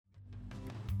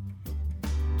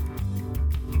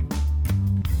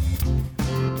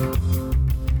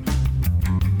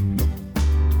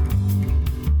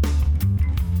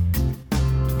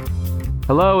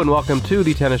Hello and welcome to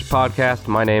the Tennis Podcast.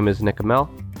 My name is Nick Amell.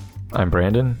 I'm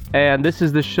Brandon. And this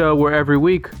is the show where every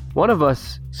week one of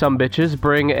us, some bitches,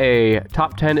 bring a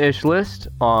top 10-ish list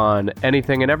on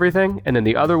anything and everything, and then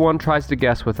the other one tries to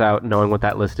guess without knowing what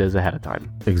that list is ahead of time.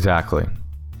 Exactly.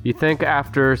 You think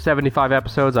after 75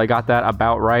 episodes I got that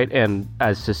about right and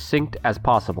as succinct as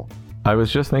possible? I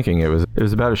was just thinking it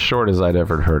was about as short as I'd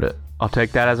ever heard it. I'll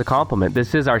take that as a compliment.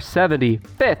 This is our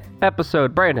 75th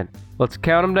episode. Brandon, let's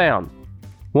count them down.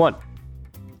 1,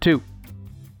 2,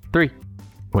 3.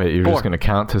 Wait, you're 4. just going to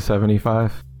count to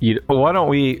 75? Why don't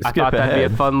we skip I thought that'd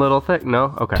be a fun little thing.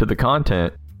 No? Okay. to the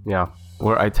content Yeah.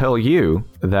 where I tell you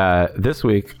that this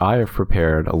week I have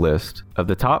prepared a list of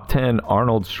the top 10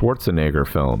 Arnold Schwarzenegger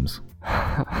films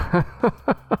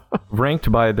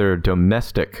ranked by their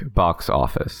domestic box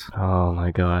office. Oh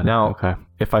my god. Now, okay.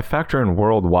 If I factor in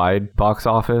worldwide box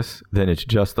office, then it's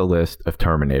just a list of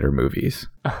Terminator movies.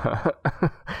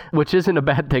 Which isn't a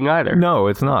bad thing either. No,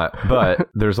 it's not. But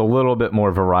there's a little bit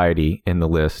more variety in the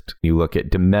list. You look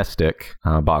at domestic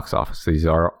box office. These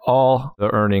are all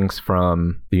the earnings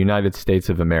from the United States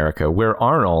of America, where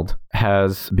Arnold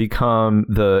has become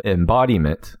the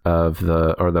embodiment of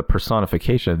the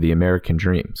personification of the American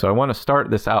dream. So I want to start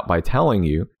this out by telling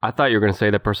you. I thought you were going to say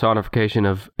the personification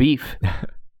of beef.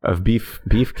 Of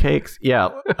beefcakes? Yeah.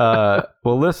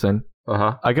 Well, listen.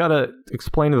 Uh-huh. I got to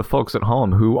explain to the folks at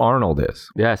home who Arnold is.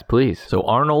 Yes, please. So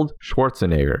Arnold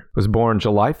Schwarzenegger was born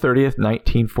July 30th,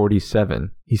 1947.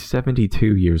 He's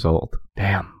 72 years old.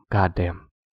 Damn. Goddamn.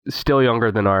 Still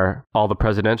younger than all the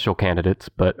presidential candidates,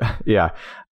 but... Yeah.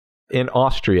 In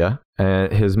Austria,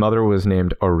 his mother was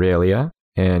named Aurelia,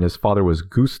 and his father was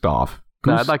Gustav.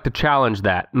 No, I'd like to challenge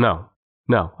that. No,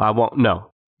 I won't.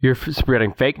 No. You're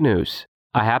spreading fake news.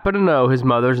 I happen to know his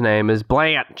mother's name is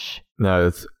Blanche. No,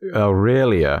 it's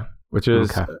Aurelia, which is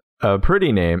a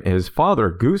pretty name. His father,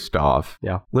 Gustav,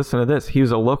 listen to this. He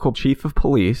was a local chief of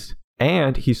police,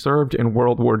 and he served in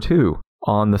World War II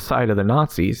on the side of the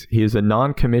Nazis. He is a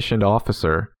non-commissioned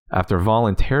officer after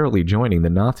voluntarily joining the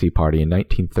Nazi Party in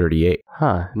 1938.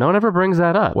 Huh. No one ever brings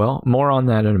that up. Well, more on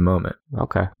that in a moment.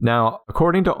 Okay. Now,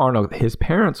 according to Arnold, his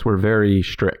parents were very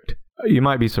strict. You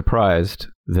might be surprised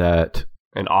that...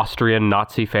 An Austrian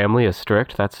Nazi family is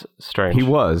strict? That's strange. He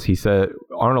was.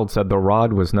 Arnold said the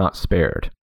rod was not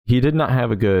spared. He did not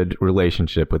have a good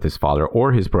relationship with his father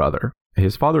or his brother.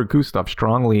 His father, Gustav,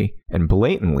 strongly and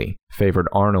blatantly favored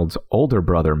Arnold's older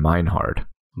brother, Meinhard.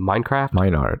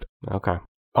 Meinhard? Okay.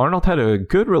 Arnold had a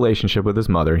good relationship with his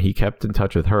mother. He kept in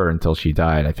touch with her until she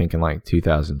died, I think in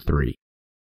 2003.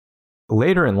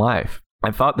 Later in life, I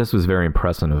thought this was very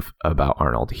impressive about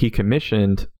Arnold. He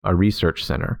commissioned a research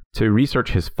center to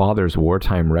research his father's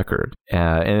wartime record.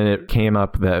 And it came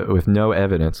up that with no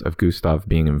evidence of Gustav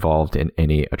being involved in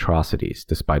any atrocities,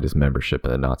 despite his membership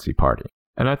in the Nazi Party.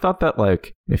 And I thought that,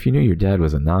 if you knew your dad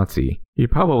was a Nazi,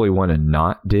 you'd probably want to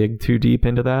not dig too deep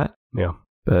into that. Yeah.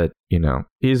 But,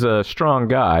 he's a strong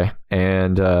guy,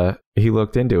 and he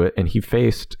looked into it, and he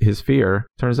faced his fear.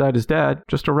 Turns out his dad,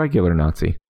 just a regular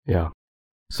Nazi. Yeah.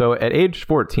 So at age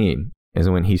 14 is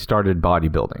when he started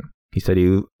bodybuilding. He said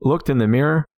he looked in the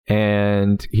mirror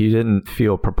and he didn't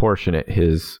feel proportionate.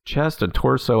 His chest and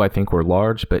torso, I think, were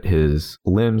large, but his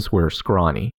limbs were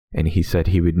scrawny. And he said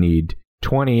he would need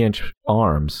 20-inch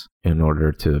arms in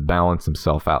order to balance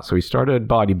himself out. So he started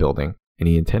bodybuilding and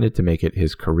he intended to make it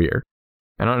his career.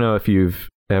 I don't know if you've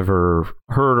ever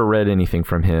heard or read anything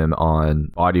from him on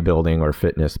bodybuilding or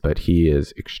fitness, but he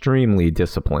is extremely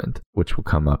disciplined, which will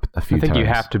come up a few times. I think you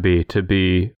have to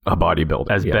be a bodybuilder.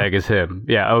 As big as him.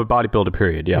 Yeah, a bodybuilder,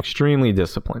 period. Yeah. Extremely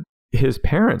disciplined. His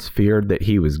parents feared that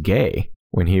he was gay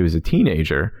when he was a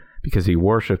teenager because he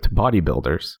worshipped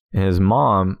bodybuilders. And his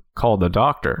mom called the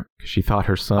doctor because she thought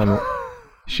her son...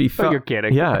 You're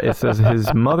kidding. Yeah, it says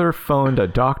his mother phoned a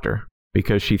doctor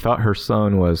because she thought her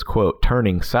son was, quote,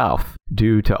 turning south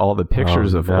due to all the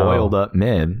pictures of oiled up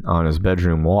men on his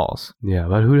bedroom walls. Yeah,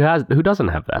 but who doesn't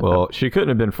have that? Well, she couldn't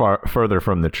have been further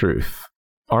from the truth.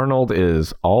 Arnold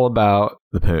is all about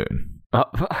the poon.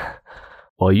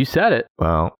 Well, you said it.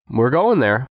 Well, we're going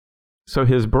there. So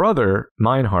his brother,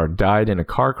 Meinhard, died in a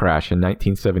car crash in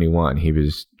 1971. He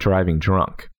was driving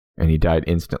drunk, and he died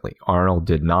instantly. Arnold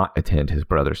did not attend his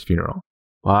brother's funeral.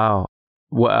 Wow.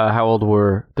 How old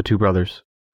were the two brothers?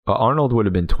 Arnold would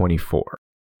have been 24.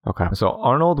 Okay. So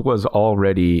Arnold was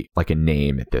already like a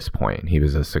name at this point. He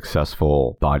was a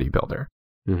successful bodybuilder.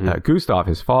 Mm-hmm. Gustav,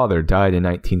 his father, died in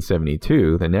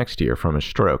 1972, the next year, from a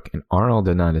stroke, and Arnold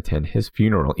did not attend his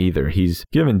funeral either. He's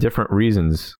given different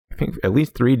reasons, I think at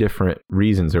least 3 different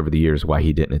reasons over the years why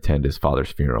he didn't attend his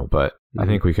father's funeral, but I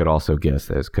think we could also guess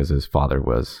this because his father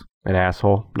was... An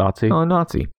asshole? Nazi? Oh,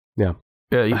 Nazi. Yeah.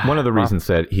 One of the Wow. reasons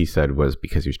he said was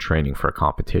because he was training for a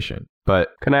competition. But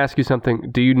Can I ask you something?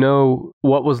 Do you know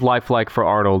what was life like for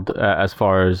Arnold as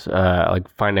far as like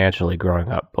financially growing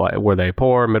up? Like, were they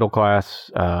poor, middle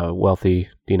class, wealthy?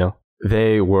 Do you know?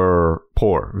 they were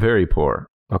poor, very poor.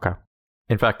 Okay.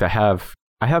 In fact, I have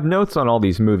notes on all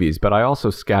these movies, but I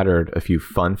also scattered a few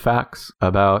fun facts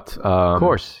about. Of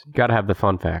course, you got to have the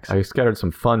fun facts. I scattered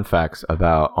some fun facts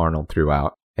about Arnold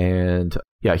throughout. And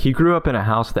yeah, he grew up in a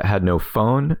house that had no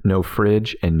phone, no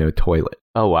fridge, and no toilet.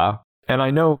 Oh, wow. And I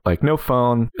know, like, no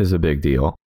phone is a big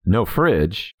deal. No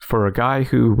fridge for a guy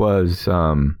who was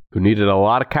Who needed a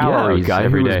lot of calories a guy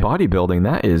every who day. was bodybuilding.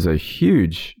 That is a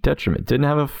huge detriment. Didn't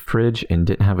have a fridge and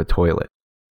didn't have a toilet.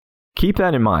 Keep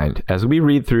that in mind as we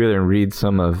read through there and read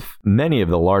many of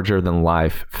the larger than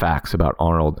life facts about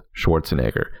Arnold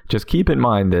Schwarzenegger. Just keep in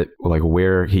mind that, like,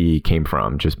 where he came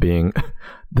from, just being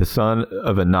the son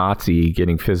of a Nazi,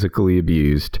 getting physically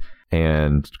abused,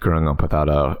 and growing up without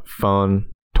a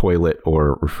phone, toilet,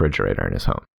 or refrigerator in his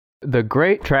home. The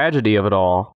great tragedy of it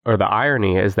all, or the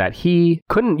irony, is that he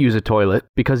couldn't use a toilet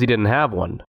because he didn't have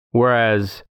one.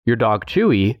 Whereas your dog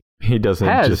Chewy, He doesn't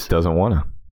want to.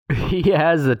 he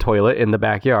has a toilet in the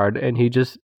backyard and he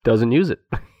just doesn't use it.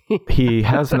 He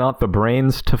has not the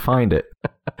brains to find it.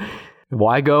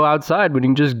 Why go outside when you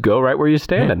can just go right where you're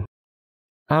standing?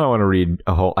 I don't want to read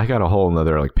I got a whole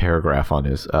another like paragraph on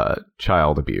his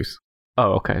child abuse.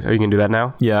 Oh, okay. Are you going to do that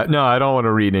now? Yeah, no, I don't want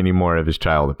to read any more of his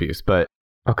child abuse, but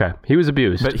Okay. He was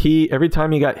abused. But every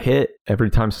time he got hit, every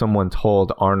time someone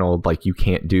told Arnold, like, you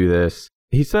can't do this,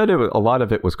 he said a lot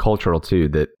of it was cultural too,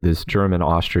 that this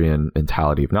German-Austrian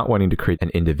mentality of not wanting to create an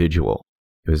individual.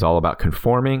 It was all about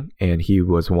conforming, and he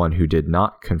was one who did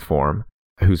not conform,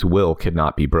 whose will could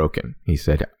not be broken. He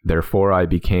said, therefore I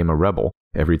became a rebel.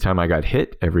 Every time I got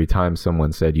hit, every time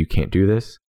someone said, you can't do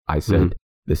this, I said,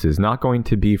 this is not going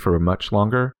to be for much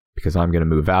longer because I'm going to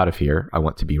move out of here. I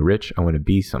want to be rich. I want to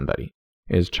be somebody.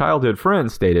 His childhood friend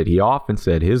stated he often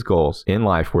said his goals in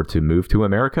life were to move to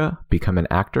America, become an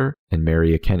actor, and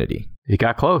marry a Kennedy. he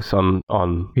got close on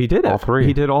He did all it. three.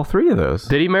 He did all three of those.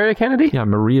 Did he marry a Kennedy? Yeah,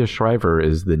 Maria Shriver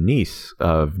is the niece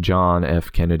of John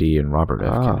F. Kennedy and Robert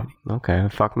F. Kennedy. Okay.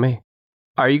 Fuck me.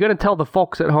 Are you going to tell the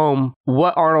folks at home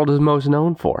what Arnold is most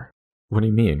known for? What do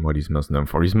you mean, what he's most known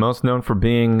for? He's most known for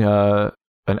being an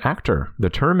actor, the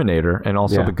Terminator, and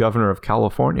also the governor of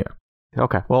California.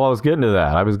 Okay. Well, I was getting to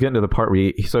that. I was getting to the part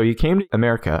where he came to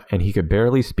America and he could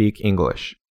barely speak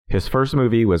English. His first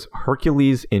movie was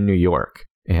Hercules in New York,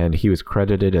 and he was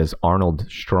credited as Arnold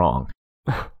Strong.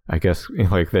 I guess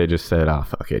like they just said, oh,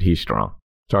 fuck it, he's strong.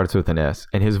 Starts with an S.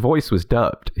 And his voice was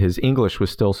dubbed. His English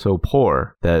was still so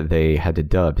poor that they had to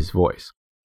dub his voice.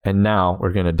 And now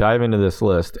we're going to dive into this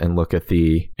list and look at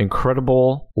the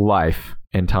incredible life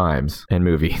and times and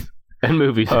movies And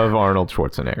movies. of Arnold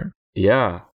Schwarzenegger.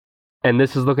 Yeah. And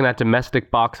this is looking at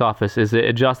domestic box office. Is it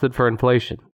adjusted for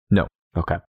inflation? No.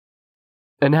 Okay.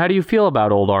 And how do you feel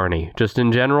about old Arnie, just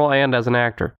in general and as an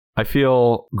actor? I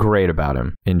feel great about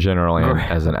him in general and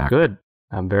as an actor. Good.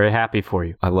 I'm very happy for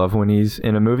you. I love when he's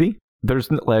in a movie. There's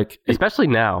Especially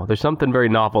now. There's something very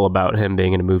novel about him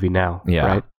being in a movie now. Yeah.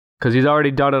 Right? Because he's already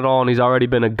done it all and he's already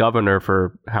been a governor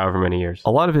for however many years.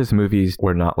 a lot of his movies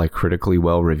were not like critically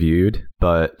well reviewed,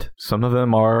 but some of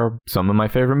them are some of my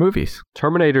favorite movies.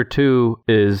 Terminator 2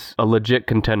 is a legit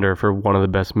contender for one of the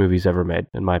best movies ever made,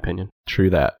 in my opinion. True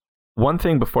that. One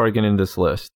thing before I get into this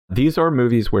list, these are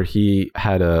movies where he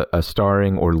had a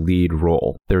starring or lead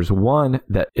role. There's one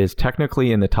that is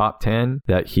technically in the top 10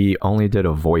 that he only did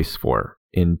a voice for.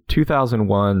 In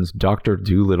 2001's Dr.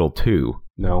 Dolittle 2,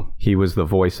 No, he was the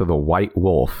voice of the White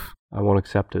Wolf. I won't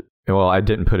accept it. Well, I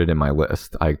didn't put it in my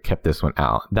list. I kept this one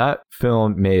out. That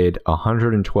film made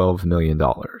 $112 million,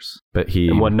 but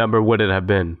And what number would it have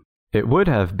been? it would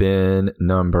have been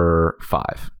number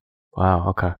 5. Wow,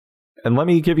 okay. And let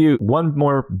me give you one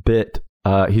more bit.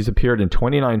 He's appeared in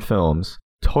 29 films.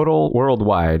 Total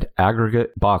worldwide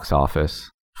aggregate box office,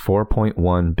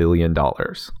 $4.1 billion.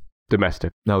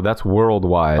 Domestic. No, that's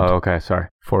worldwide. Oh, okay, sorry.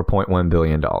 $4.1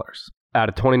 billion. Out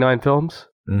of 29 films?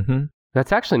 Mm-hmm.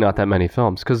 That's actually not that many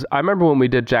films. Because I remember when we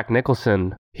did Jack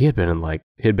Nicholson, he had been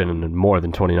in more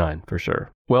than 29 for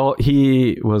sure. Well,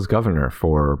 he was governor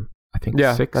for, I think,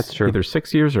 that's true. either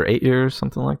 6 years or 8 years,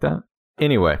 something like that.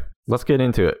 Anyway, let's get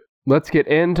into it. Let's get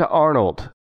into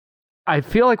Arnold. I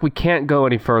feel like we can't go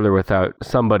any further without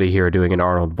somebody here doing an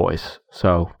Arnold voice.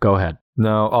 So go ahead.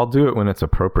 No, I'll do it when it's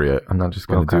appropriate. I'm not just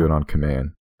going to Okay. do it on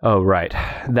command. Oh, right.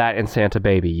 That and Santa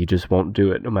Baby. You just won't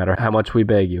do it no matter how much we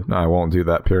beg you. No, I won't do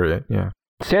that, period. Yeah.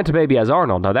 Santa Baby as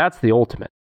Arnold. Now that's the ultimate.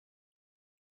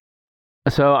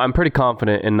 So I'm pretty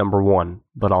confident in number 1,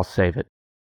 but I'll save it.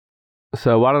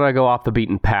 So why don't I go off the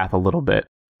beaten path a little bit?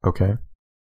 Okay.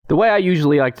 The way I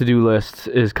usually like to do lists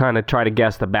is kind of try to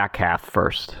guess the back half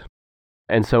first.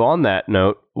 And so on that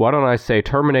note, why don't I say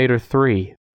Terminator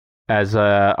 3 as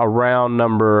around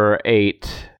number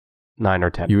 8, 9, or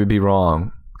 10? You would be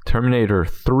wrong. Terminator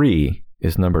 3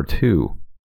 is number 2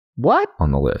 What?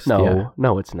 on the list. No, Yeah.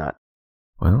 no, it's not.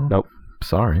 Well, Nope.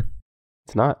 Sorry.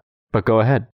 It's not. But go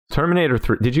ahead. Terminator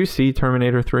 3. Did you see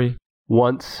Terminator 3?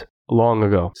 Once, long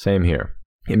ago. Same here.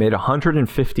 It made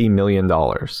 $150 million,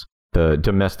 the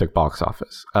domestic box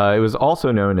office. It was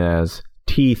also known as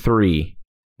T3.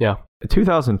 Yeah.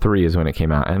 2003 is when it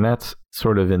came out, and that's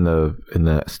sort of in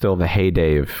the still the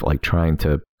heyday of like trying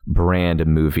to brand a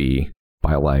movie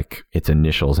by like its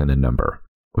initials and a number,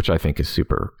 which I think is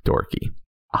super dorky.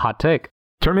 A hot take.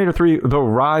 Terminator 3: The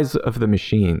Rise of the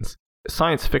Machines.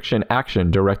 Science fiction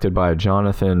action directed by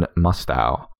Jonathan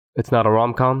Mustow. It's not a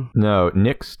rom-com? No,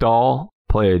 Nick Stahl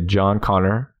played John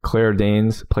Connor. Claire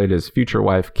Danes played his future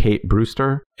wife, Kate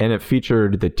Brewster. And it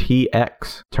featured the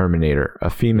TX Terminator, a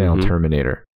female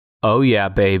Terminator. Oh yeah,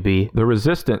 baby. The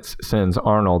Resistance sends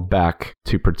Arnold back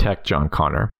to protect John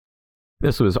Connor.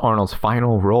 This was Arnold's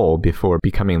final role before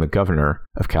becoming the governor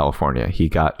of California. He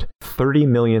got $30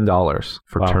 million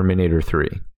for Terminator 3.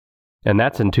 And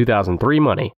that's in 2003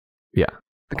 money. Yeah.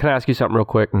 Can I ask you something real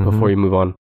quick before you move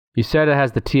on? You said it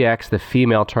has the TX, the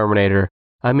female Terminator.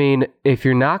 I mean, if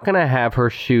you're not going to have her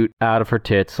shoot out of her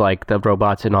tits like the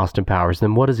robots in Austin Powers,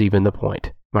 then what is even the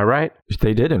point? Am I right?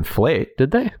 They did inflate.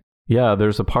 Did they? Yeah,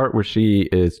 there's a part where she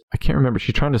is, I can't remember,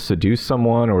 she's trying to seduce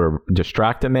someone or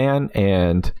distract a man,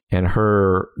 and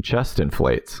her chest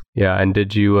inflates. Yeah, and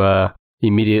did you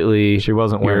immediately... She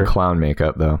wasn't wearing clown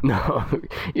makeup, though. No,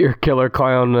 your killer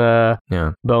clown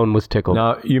bone was tickled.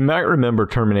 Now, you might remember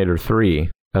Terminator 3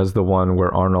 as the one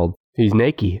where Arnold... He's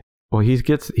naked. Well, he's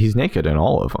naked in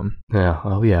all of them. Yeah,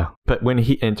 oh yeah. But when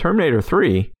in Terminator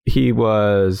 3, he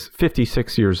was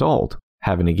 56 years old,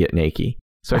 having to get naked.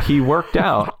 So he worked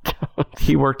out.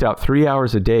 He worked out 3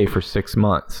 hours a day for 6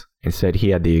 months and said he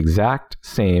had the exact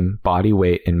same body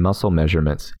weight and muscle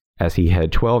measurements as he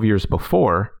had 12 years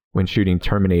before when shooting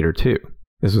Terminator 2.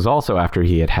 This was also after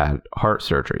he had had heart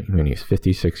surgery when he was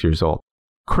 56 years old.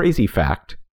 Crazy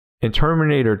fact, in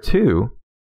Terminator 2...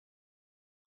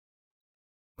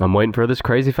 I'm waiting for this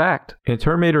crazy fact. In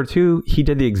Terminator 2, he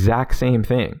did the exact same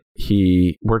thing.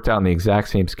 He worked out in the exact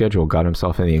same schedule, got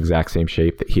himself in the exact same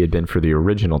shape that he had been for the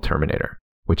original Terminator,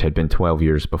 which had been 12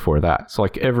 years before that. So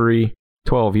like every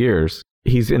 12 years,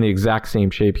 he's in the exact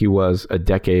same shape he was a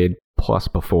decade plus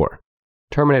before.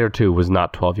 Terminator 2 was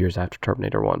not 12 years after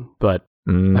Terminator 1, but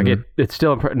like it's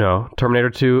still... No,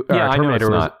 Terminator 2... Terminator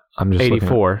was not. I'm just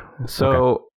 84.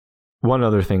 So... One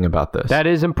other thing about this. That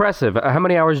is impressive. How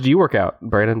many hours do you work out,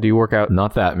 Brandon? Do you work out?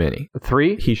 Not that many.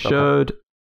 3? He showed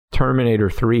Terminator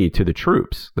 3 to the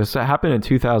troops. This happened in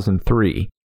 2003.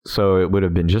 So it would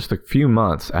have been just a few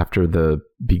months after the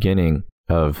beginning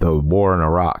of the war in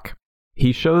Iraq.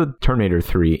 He showed Terminator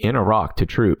 3 in Iraq to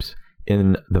troops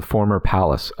in the former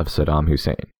palace of Saddam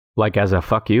Hussein. Like as a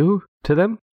fuck you to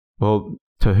them? Well,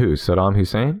 to who? Saddam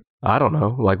Hussein? I don't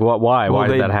know. Like what? Why? Why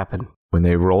did that happen? When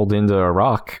they rolled into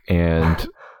Iraq and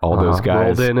all those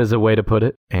guys... Rolled in is a way to put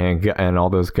it. And all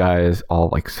those guys, all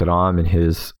like Saddam and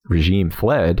his regime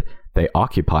fled, they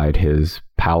occupied his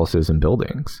palaces and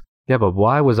buildings. Yeah, but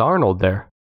why was Arnold there?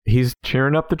 He's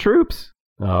cheering up the troops.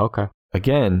 Oh, okay.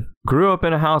 Again, grew up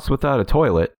in a house without a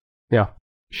toilet. Yeah.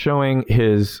 Showing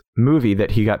his movie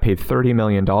that he got paid $30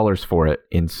 million for it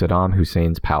in Saddam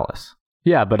Hussein's palace.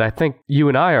 Yeah, but I think you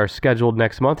and I are scheduled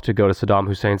next month to go to Saddam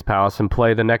Hussein's palace and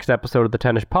play the next episode of the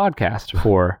Tennis podcast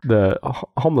for the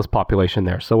homeless population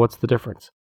there. So what's the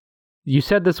difference? You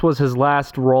said this was his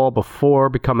last role before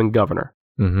becoming governor.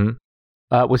 Mm-hmm.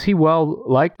 Was he well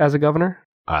liked as a governor?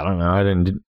 I don't know. I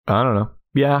don't know.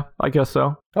 Yeah, I guess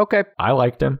so. Okay. I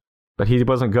liked him, but he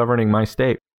wasn't governing my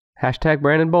state. Hashtag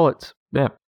Brandon Bullets. Yeah.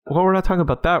 Well, we're not talking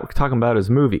about that. We're talking about his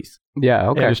movies. Yeah,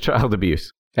 okay. And his child abuse.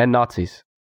 And Nazis.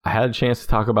 I had a chance to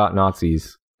talk about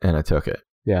Nazis, and I took it.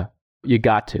 Yeah, you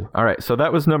got to. All right, so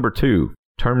that was number 2,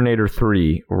 Terminator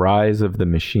 3, Rise of the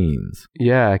Machines.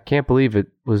 Yeah, I can't believe it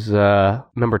was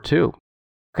number 2.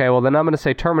 Okay, well, then I'm going to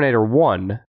say Terminator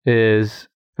 1 is...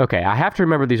 Okay, I have to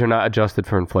remember these are not adjusted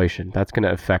for inflation. That's going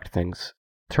to affect things.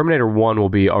 Terminator 1 will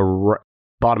be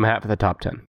bottom half of the top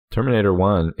 10. Terminator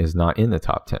 1 is not in the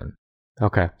top 10.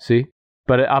 Okay, see?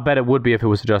 But I'll bet it would be if it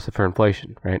was adjusted for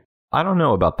inflation, right? I don't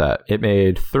know about that. It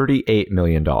made $38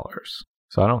 million.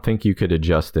 So I don't think you could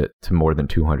adjust it to more than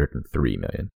 $203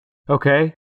 million.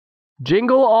 Okay.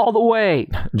 Jingle All the Way.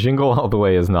 Jingle All the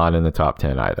Way is not in the top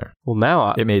 10 either. Well,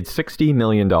 now... It made $60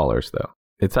 million, though.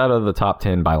 It's out of the top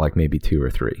 10 by like maybe 2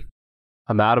 or 3.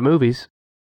 I'm out of movies.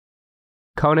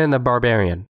 Conan the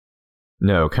Barbarian.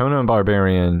 No, Conan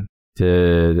Barbarian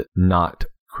did not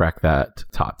crack that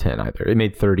top 10 either. It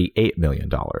made $38 million.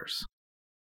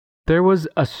 There was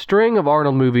a string of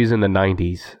Arnold movies in the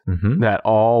 90s that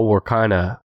all were kind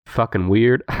of fucking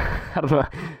weird. I don't know.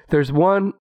 There's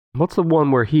one, what's the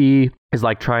one where he is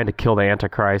like trying to kill the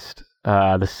Antichrist?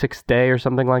 The Sixth Day or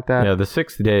something like that? No, The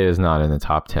Sixth Day is not in the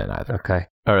top 10 either. Okay.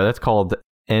 All right, that's called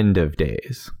End of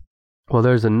Days. Well,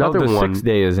 there's another the one. Sixth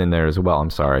Day is in there as well. I'm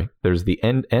sorry. There's the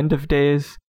End of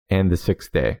Days and The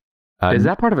Sixth Day. Is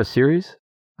that part of a series?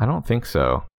 I don't think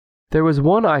so. There was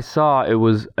one I saw.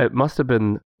 It must have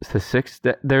been the Sixth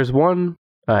Day. There's one.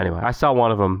 Anyway, I saw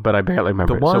one of them, but I barely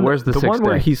remember it. So where's the Sixth Day? The one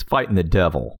where he's fighting the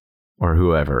devil or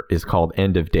whoever is called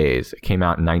End of Days. It came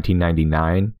out in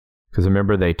 1999. Because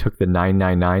remember, they took the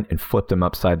 999 and flipped them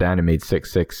upside down and made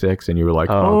 666, and you were like,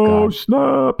 oh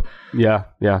snap. Yeah.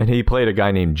 And he played a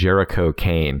guy named Jericho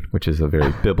Kane, which is a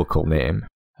very biblical name.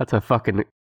 That's a fucking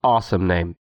awesome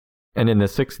name. And in The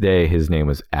Sixth Day, his name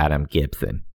was Adam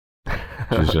Gibson,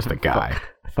 which is just a guy.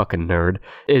 Fucking nerd.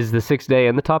 Is The Sixth Day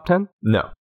in the top 10? No.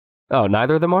 Oh,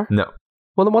 neither of them are? No.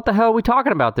 Well, then what the hell are we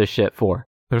talking about this shit for?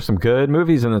 There's some good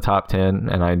movies in the top 10,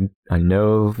 and I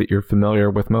know that you're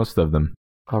familiar with most of them.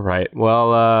 All right.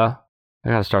 Well, I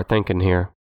gotta start thinking here.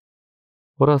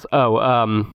 What else? Oh,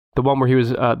 the one where he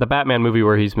was the Batman movie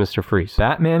where he's Mr. Freeze.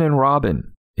 Batman and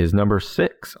Robin is number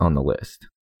 6 on the list.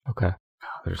 Okay.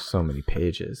 There's so many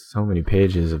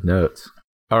pages of notes.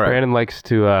 All right. Brandon likes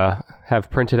to have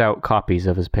printed out copies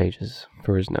of his pages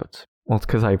for his notes. Well, it's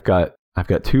because I've got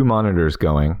 2 monitors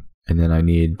going, and then I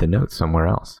need the notes somewhere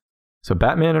else. So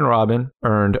Batman and Robin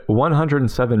earned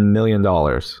 $107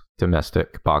 million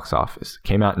domestic box office.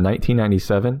 Came out in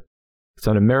 1997. It's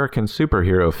an American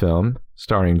superhero film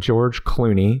starring George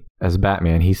Clooney as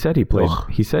Batman. He said he played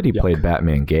played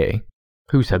Batman gay.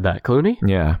 Who said that? Clooney?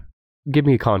 Yeah. Give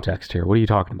me context here. What are you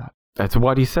talking about? That's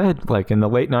what he said. Like in the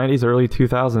late 90s, early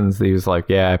 2000s, he was like,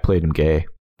 yeah, I played him gay.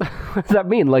 What does that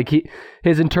mean? Like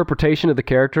his interpretation of the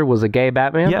character was a gay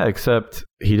Batman? Yeah, except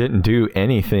he didn't do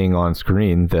anything on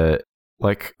screen that,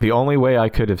 like, the only way I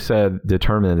could have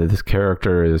determined that this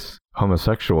character is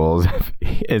homosexual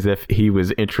is if he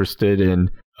was interested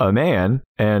in a man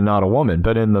and not a woman.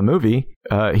 But in the movie,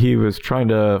 he was trying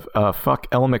to fuck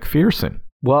Elle Macpherson.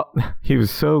 Well, he was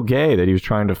so gay that he was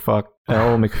trying to fuck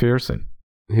Elle Macpherson.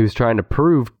 He was trying to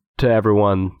prove to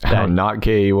everyone how not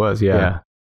gay he was. Yeah.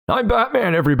 I'm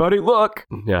Batman, everybody, look.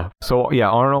 Yeah. So, yeah,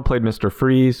 Arnold played Mr.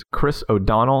 Freeze. Chris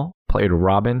O'Donnell played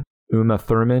Robin. Uma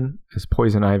Thurman as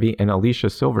Poison Ivy, and Alicia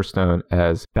Silverstone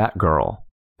as Batgirl.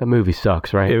 The movie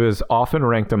sucks, right? It was often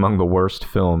ranked among the worst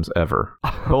films ever.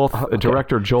 Both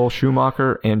director Joel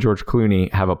Schumacher and George Clooney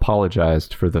have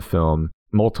apologized for the film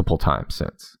multiple times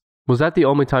since. Was that the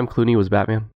only time Clooney was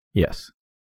Batman? Yes.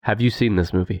 Have you seen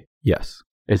this movie? Yes.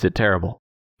 Is it terrible?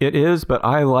 It is, but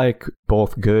I like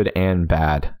both good and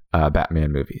bad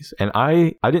Batman movies. And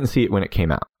I didn't see it when it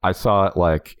came out. I saw it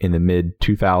like in the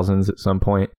mid-2000s at some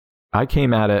point. I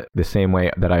came at it the same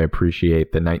way that I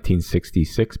appreciate the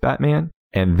 1966 Batman,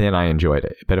 and then I enjoyed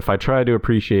it. But if I tried to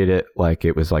appreciate it like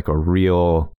it was like a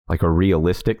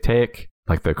realistic take,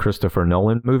 like the Christopher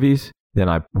Nolan movies, then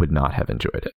I would not have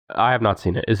enjoyed it. I have not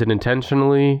seen it. Is it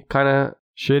intentionally kind of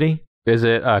shitty? Is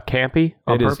it campy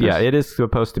on purpose? Yeah, it is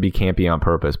supposed to be campy on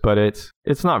purpose, but it's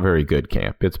not very good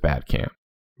camp. It's bad camp.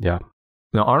 Yeah.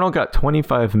 Now, Arnold got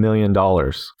 $25 million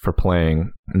for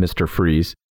playing Mr.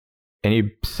 Freeze. And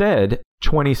he said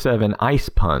 27 ice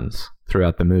puns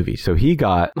throughout the movie. So he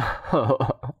got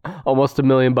almost $1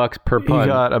 million per pun. He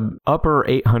got upper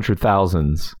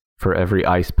 800,000s for every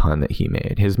ice pun that he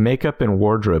made. His makeup and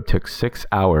wardrobe took 6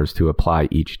 hours to apply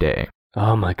each day.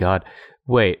 Oh my God.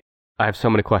 Wait, I have so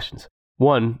many questions.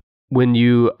 One, when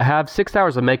you have 6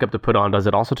 hours of makeup to put on, does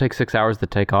it also take 6 hours to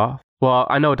take off? Well,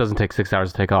 I know it doesn't take 6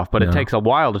 hours to take off, but it takes a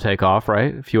while to take off,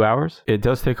 right? A few hours? It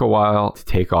does take a while to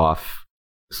take off.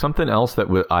 Something else that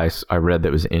I read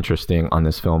that was interesting on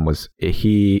this film was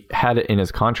he had it in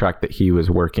his contract that he was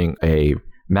working a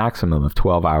maximum of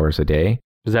 12 hours a day.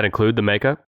 Does that include the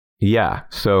makeup? Yeah,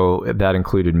 so that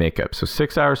included makeup. So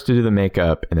 6 hours to do the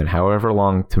makeup, and then however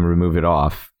long to remove it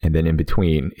off, and then in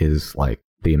between is like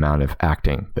the amount of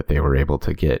acting that they were able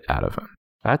to get out of him.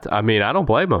 I don't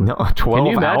blame him. No,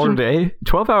 12-hour day?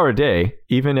 12-hour day,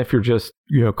 even if you're just,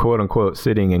 quote unquote,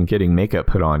 sitting and getting makeup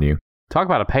put on you. Talk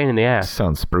about a pain in the ass.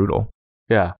 Sounds brutal.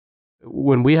 Yeah.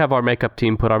 When we have our makeup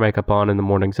team put our makeup on in the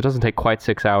mornings, it doesn't take quite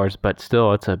 6 hours, but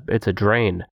still, it's a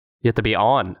drain. You have to be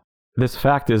on. This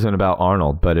fact isn't about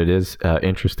Arnold, but it is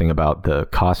interesting about the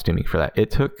costuming for that.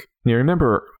 You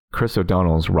remember Chris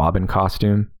O'Donnell's Robin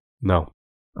costume? No.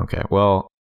 Okay, well,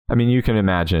 I mean, you can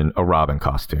imagine a Robin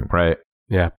costume, right?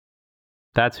 Yeah.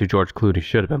 That's who George Clooney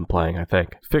should have been playing, I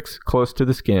think. Fixed close to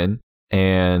the skin,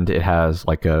 and it has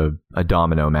like a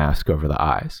domino mask over the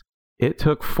eyes. It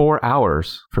took 4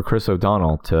 hours for Chris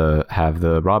O'Donnell to have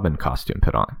the Robin costume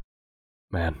put on.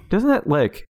 Man. Doesn't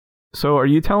that so are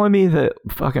you telling me that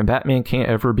fucking Batman can't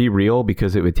ever be real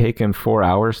because it would take him 4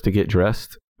 hours to get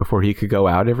dressed before he could go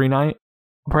out every night?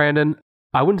 Brandon,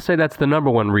 I wouldn't say that's the number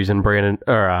one reason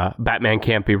Batman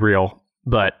can't be real,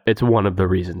 but it's one of the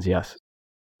reasons, yes.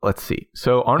 Let's see.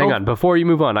 So Arnold... Hang on, before you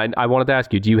move on, I wanted to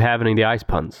ask you, do you have any of the ice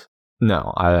puns?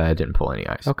 No, I didn't pull any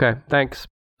ice. Okay, thanks.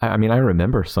 I mean, I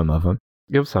remember some of them.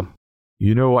 Give some.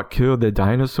 You know what killed the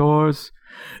dinosaurs?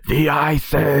 The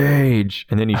Ice Age!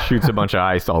 And then he shoots a bunch of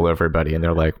ice all over everybody, and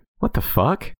they're like, what the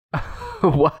fuck?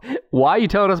 Why are you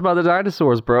telling us about the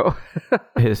dinosaurs, bro?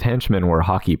 His henchmen were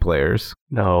hockey players.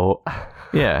 No.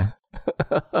 Yeah.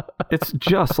 It's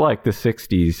just like the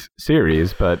 60s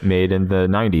series, but made in the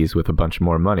 90s with a bunch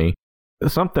more money.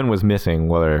 Something was missing,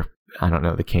 whether, I don't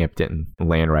know, the camp didn't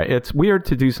land right. It's weird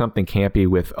to do something campy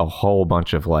with a whole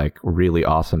bunch of like really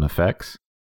awesome effects.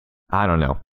 I don't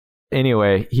know.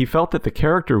 Anyway, he felt that the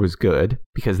character was good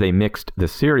because they mixed the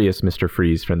serious Mr.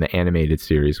 Freeze from the animated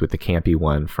series with the campy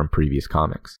one from previous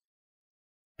comics.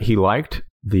 He liked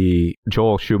the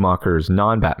Joel Schumacher's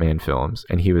non-Batman films,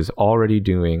 and he was already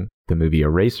doing the movie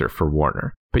Eraser for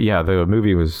Warner. But yeah, the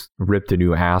movie was ripped a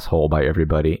new asshole by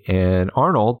everybody, and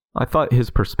Arnold, I thought his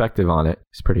perspective on it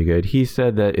is pretty good. He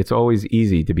said that it's always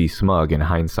easy to be smug in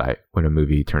hindsight when a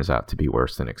movie turns out to be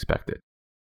worse than expected.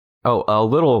 Oh, a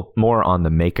little more on the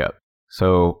makeup.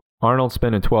 So Arnold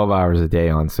spending 12 hours a day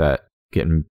on set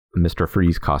getting a Mr.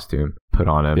 Freeze costume put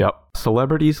on him. Yep.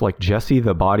 Celebrities like Jesse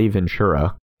the Body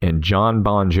Ventura and John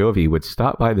Bon Jovi would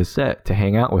stop by the set to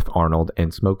hang out with Arnold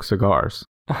and smoke cigars.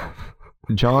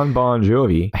 John Bon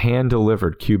Jovi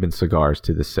hand-delivered Cuban cigars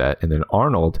to the set, and then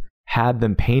Arnold had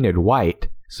them painted white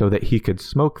so that he could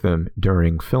smoke them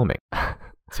during filming.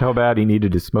 That's how bad he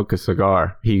needed to smoke a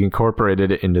cigar. He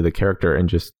incorporated it into the character and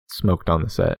just smoked on the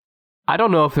set. I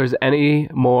don't know if there's any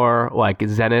more like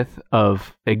zenith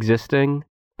of existing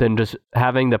than just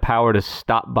having the power to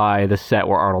stop by the set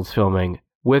where Arnold's filming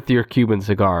with your Cuban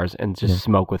cigars and just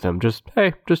smoke with him. Just,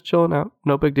 hey, just chilling out.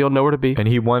 No big deal. Nowhere to be. And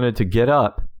he wanted to get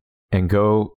up and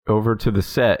go over to the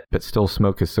set, but still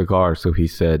smoke his cigar. So he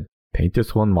said, paint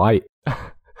this one white.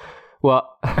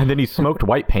 Well, and then he smoked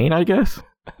white paint, I guess.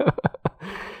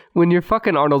 When you're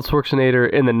fucking Arnold Schwarzenegger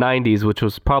in the 90s, which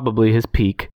was probably his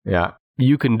peak. Yeah.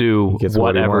 You can do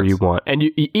whatever you want. And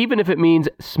even if it means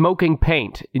smoking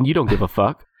paint, and you don't give a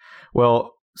fuck.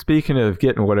 Well, speaking of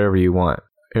getting whatever you want,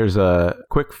 here's a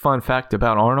quick fun fact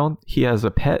about Arnold. He has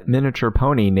a pet miniature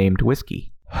pony named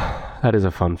Whiskey. That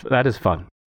is fun.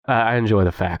 I enjoy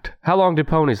the fact. How long do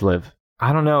ponies live?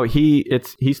 I don't know. He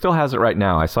still has it right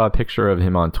now. I saw a picture of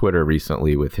him on Twitter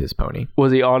recently with his pony.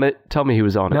 Was he on it? Tell me he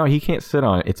was on it. No, he can't sit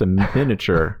on it. It's a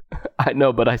miniature. I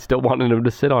know, but I still wanted him to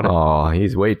sit on it. Oh,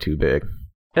 he's way too big.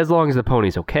 As long as the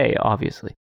pony's okay,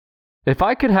 obviously. If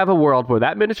I could have a world where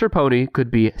that miniature pony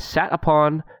could be sat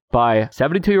upon by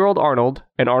 72-year-old Arnold,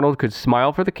 and Arnold could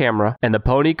smile for the camera, and the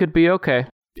pony could be okay.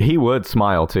 He would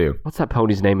smile, too. What's that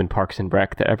pony's name in Parks and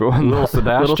Rec that everyone Little loves?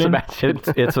 Sebastian? Little Sebastian.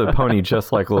 It's a pony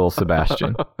just like Little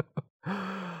Sebastian.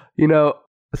 You know,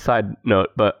 side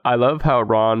note, but I love how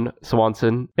Ron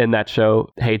Swanson in that show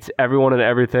hates everyone and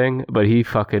everything, but he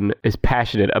fucking is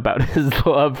passionate about his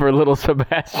love for Little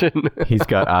Sebastian. He's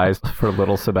got eyes for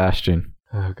Little Sebastian.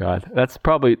 Oh, God. That's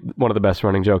probably one of the best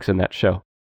running jokes in that show.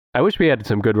 I wish we had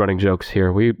some good running jokes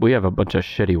here. We have a bunch of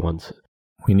shitty ones.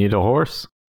 We need a horse.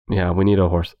 Yeah, we need a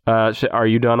horse. Are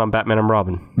you done on Batman and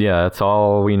Robin? Yeah, that's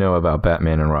all we know about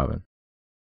Batman and Robin.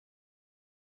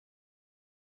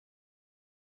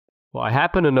 Well, I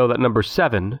happen to know that number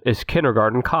 7 is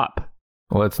Kindergarten Cop.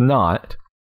 Well, it's not,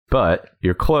 but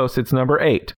you're close. It's number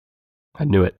 8. I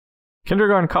knew it.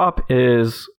 Kindergarten Cop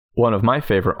is one of my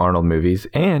favorite Arnold movies,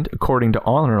 and according to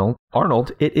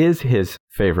Arnold, it is his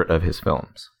favorite of his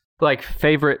films. Like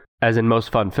favorite as in most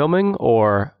fun filming,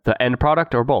 or the end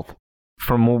product, or both?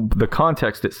 From the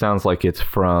context, it sounds like it's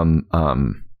from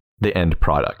the end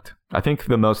product. I think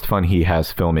the most fun he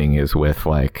has filming is with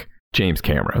like James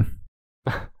Cameron.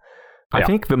 I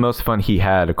think the most fun he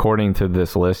had, according to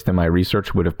this list and my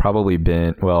research, would have probably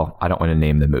been, well, I don't want to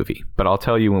name the movie, but I'll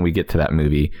tell you when we get to that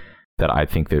movie that I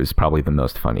think that was probably the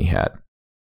most fun he had.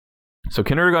 So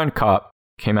Kindergarten Cop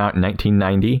came out in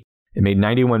 1990. It made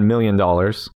 $91 million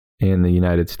in the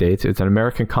United States. It's an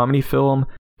American comedy film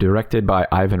directed by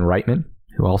Ivan Reitman,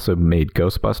 who also made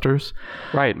Ghostbusters.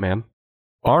 Right, man.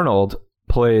 Arnold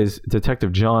plays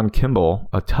Detective John Kimball,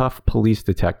 a tough police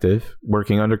detective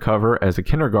working undercover as a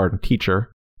kindergarten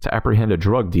teacher to apprehend a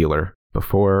drug dealer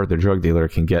before the drug dealer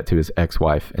can get to his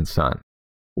ex-wife and son.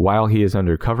 While he is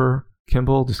undercover,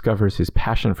 Kimball discovers his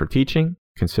passion for teaching,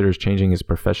 considers changing his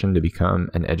profession to become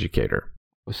an educator.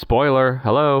 Spoiler.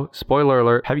 Hello. Spoiler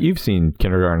alert. You've seen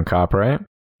Kindergarten Cop, right?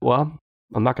 Well,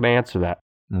 I'm not going to answer that.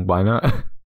 Why not?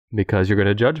 Because you're going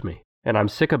to judge me. And I'm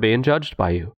sick of being judged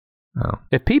by you. Oh.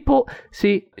 If people...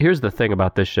 See, here's the thing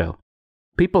about this show.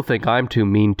 People think I'm too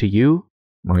mean to you.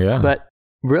 Well, yeah. But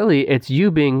really, it's you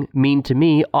being mean to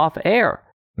me off air.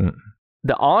 Mm.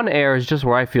 The on air is just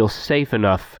where I feel safe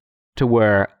enough to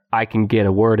where I can get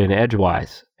a word in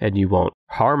edgewise and you won't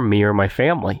harm me or my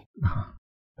family.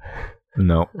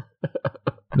 No.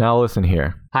 Now listen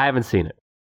here. I haven't seen it.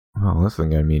 Well, this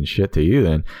isn't going to mean shit to you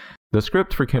then. The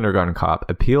script for Kindergarten Cop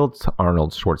appealed to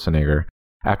Arnold Schwarzenegger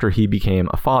after he became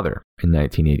a father in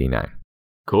 1989.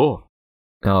 Cool.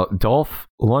 Now, Dolph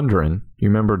Lundgren, you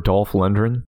remember Dolph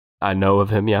Lundgren? I know of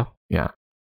him, yeah. Yeah.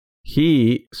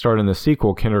 He starred in the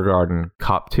sequel, Kindergarten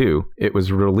Cop 2. It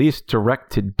was released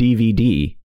direct to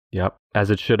DVD. Yep, as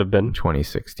it should have been. In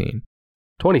 2016.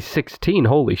 2016,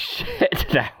 holy shit.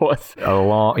 That was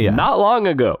not long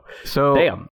ago. So,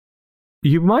 damn.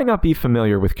 You might not be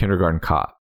familiar with Kindergarten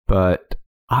Cop, but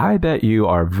I bet you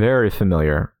are very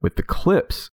familiar with the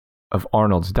clips of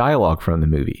Arnold's dialogue from the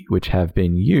movie, which have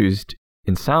been used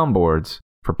in soundboards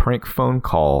for prank phone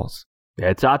calls.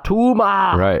 It's a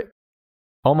tumor! Right.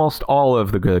 Almost all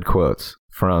of the good quotes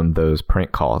from those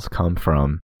prank calls come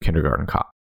from Kindergarten Cop.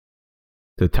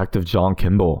 Detective John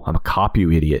Kimball, I'm a cop,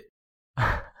 you idiot.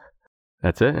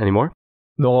 That's it? Any more?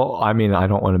 No, I mean, I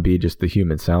don't want to be just the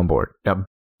human soundboard. Now,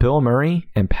 Bill Murray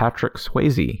and Patrick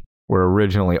Swayze were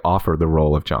originally offered the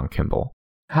role of John Kimball.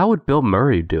 How would Bill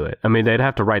Murray do it? I mean, they'd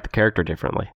have to write the character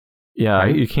differently. Yeah,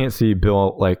 right? You can't see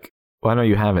Bill, I know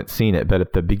you haven't seen it, but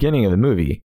at the beginning of the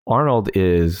movie, Arnold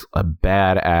is a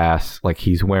badass. Like,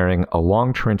 he's wearing a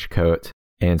long trench coat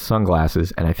and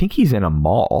sunglasses, and I think he's in a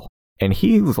mall. And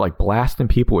he's like blasting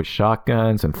people with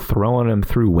shotguns and throwing them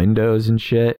through windows and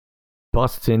shit.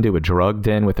 Busts into a drug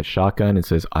den with a shotgun and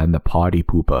says, I'm the party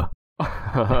pooper.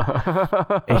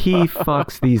 He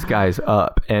fucks these guys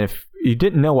up. And if you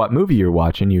didn't know what movie you're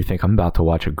watching, you think, I'm about to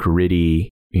watch a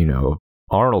gritty,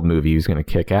 Arnold movie who's going to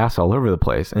kick ass all over the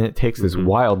place. And it takes this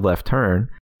wild left turn,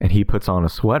 and he puts on a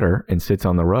sweater and sits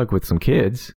on the rug with some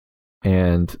kids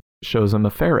and shows them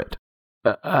a ferret.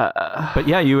 But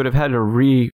yeah, you would have had to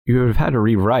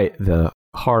rewrite the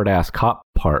hard ass cop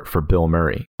part for Bill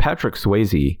Murray. Patrick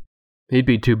Swayze, he'd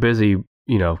be too busy,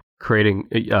 creating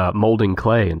molding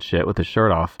clay and shit with his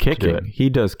shirt off. Kicking.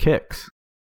 He does kicks.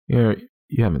 You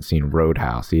haven't seen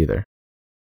Roadhouse either.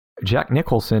 Jack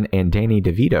Nicholson and Danny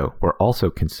DeVito were also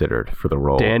considered for the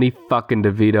role. Danny fucking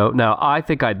DeVito. Now, I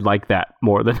think I'd like that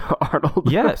more than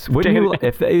Arnold. Yes.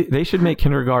 If they should make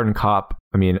Kindergarten Cop,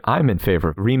 I mean, I'm in favor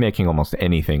of remaking almost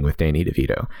anything with Danny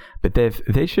DeVito. But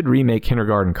they should remake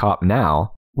Kindergarten Cop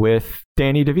now with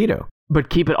Danny DeVito. But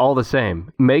keep it all the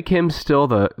same. Make him still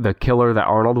the killer that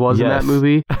Arnold was in that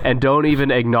movie, and don't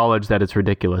even acknowledge that it's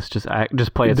ridiculous. Just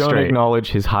play it straight. Don't acknowledge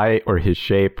his height or his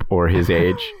shape or his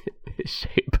age. His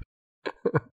shape.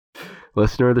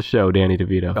 Listener of the show, Danny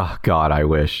DeVito. Oh, God, I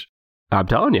wish. I'm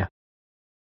telling you.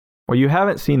 Well, you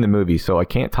haven't seen the movie, so I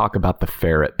can't talk about the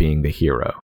ferret being the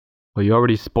hero. Well, you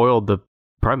already spoiled the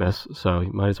premise, so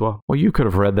you might as well. Well, you could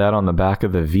have read that on the back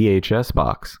of the VHS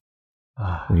box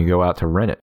when you go out to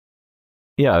rent it.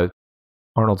 Yeah,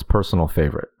 Arnold's personal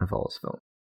favorite of all his films.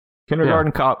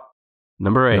 Kindergarten Cop.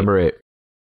 Number 8. Number 8.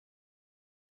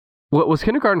 What was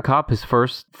Kindergarten Cop his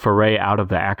first foray out of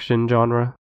the action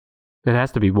genre? It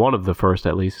has to be one of the first,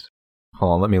 at least.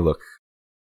 Hold on, let me look.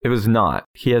 It was not.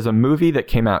 He has a movie that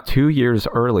came out 2 years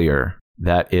earlier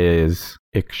that is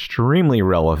extremely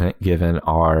relevant given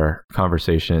our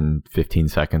conversation 15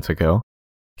 seconds ago.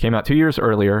 Came out 2 years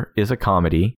earlier, is a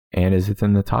comedy, and is it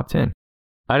in the top 10?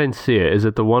 I didn't see it. Is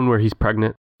it the one where he's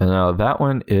pregnant? No, that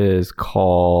one is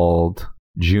called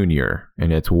Junior,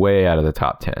 and it's way out of the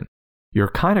top 10. You're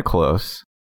kind of close.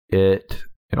 It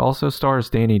also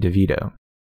stars Danny DeVito.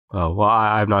 Oh, well,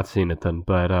 I've not seen it then,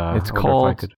 but it's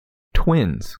called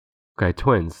Twins. Okay,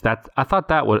 Twins. I thought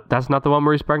that's not the one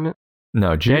where he's pregnant?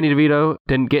 No, Danny DeVito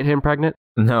didn't get him pregnant?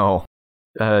 No.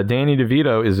 Danny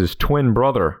DeVito is his twin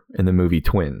brother in the movie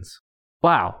Twins.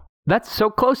 Wow. That's so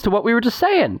close to what we were just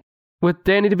saying, with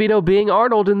Danny DeVito being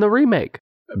Arnold in the remake.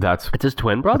 It's his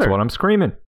twin brother. That's what I'm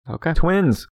screaming. Okay.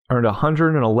 Twins earned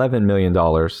 $111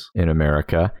 million in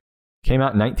America. Came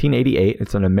out in 1988.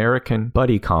 It's an American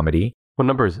buddy comedy. What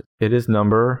number is it? It is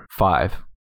number 5.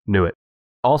 Knew it.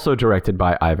 Also directed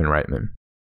by Ivan Reitman.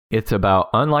 It's about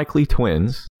unlikely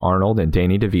twins, Arnold and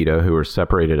Danny DeVito, who are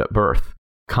separated at birth.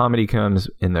 Comedy comes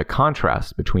in the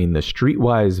contrast between the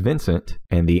streetwise Vincent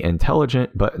and the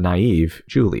intelligent but naive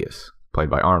Julius, played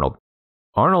by Arnold.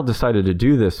 Arnold decided to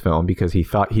do this film because he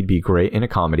thought he'd be great in a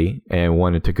comedy and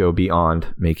wanted to go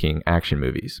beyond making action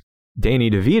movies.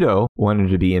 Danny DeVito wanted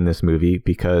to be in this movie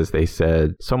because they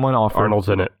said someone offered... Arnold's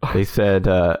in it. They said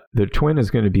the twin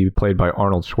is going to be played by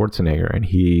Arnold Schwarzenegger. And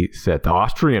he said, the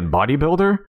Austrian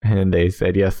bodybuilder? And they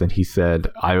said yes. And he said,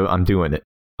 I'm doing it.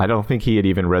 I don't think he had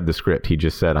even read the script. He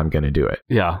just said, I'm going to do it.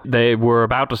 Yeah, they were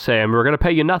about to say, we're going to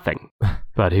pay you nothing.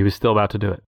 But he was still about to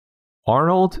do it.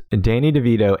 Arnold, Danny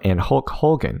DeVito, and Hulk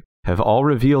Hogan have all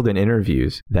revealed in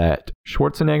interviews that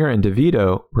Schwarzenegger and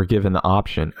DeVito were given the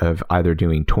option of either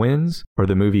doing Twins or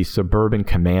the movie Suburban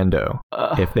Commando.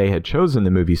 If they had chosen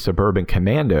the movie Suburban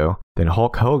Commando, then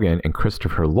Hulk Hogan and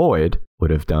Christopher Lloyd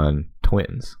would have done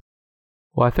Twins.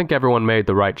 Well, I think everyone made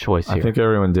the right choice here. I think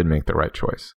everyone did make the right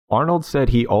choice. Arnold said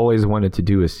he always wanted to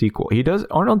do a sequel.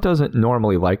 Arnold doesn't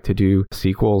normally like to do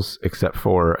sequels except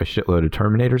for a shitload of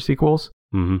Terminator sequels.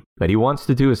 Mm-hmm. But he wants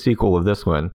to do a sequel of this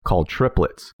one called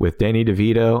Triplets with Danny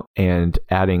DeVito and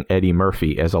adding Eddie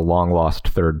Murphy as a long-lost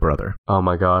third brother. Oh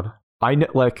my God. I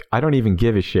don't even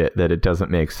give a shit that it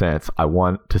doesn't make sense. I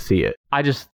want to see it.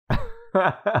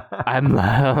 I'm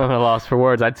lost for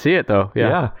words. I'd see it though.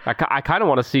 Yeah. I kind of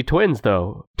want to see Twins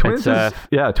though. Twins is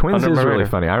really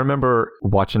funny. I remember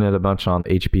watching it a bunch on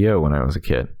HBO when I was a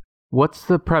kid. What's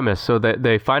the premise? So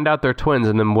they find out they're twins,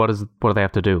 and then what do they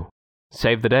have to do?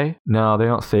 Save the day? No, they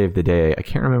don't save the day. I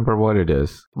can't remember what it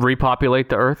is. Repopulate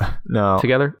the Earth? No.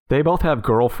 Together? They both have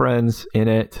girlfriends in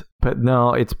it, but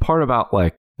no, it's part about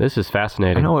like... This is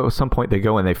fascinating. I know at some point they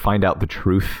go and they find out the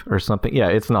truth or something. Yeah,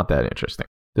 it's not that interesting.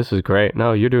 This is great.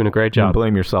 No, you're doing a great job. You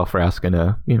blame yourself for asking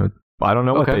I don't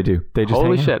know what they do. They just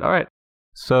Holy shit, all right.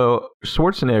 So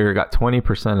Schwarzenegger got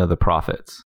 20% of the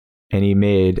profits, and he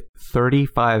made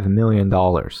 $35 million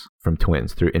from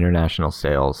Twins through international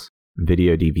sales,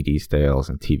 video DVD sales,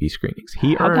 and TV screenings.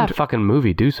 How'd that fucking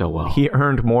movie do so well? He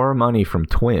earned more money from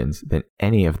Twins than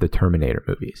any of the Terminator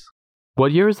movies.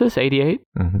 What year is this? 88?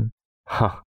 Mm-hmm.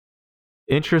 Huh.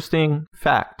 Interesting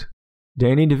fact.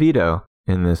 Danny DeVito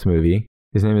in this movie,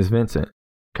 his name is Vincent.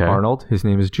 Okay. Arnold, his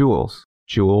name is Jules.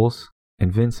 Jules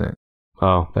and Vincent.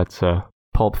 Oh, that's...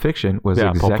 Pulp Fiction was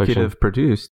executive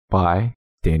produced by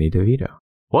Danny DeVito.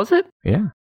 Was it? Yeah.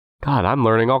 God, I'm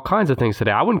learning all kinds of things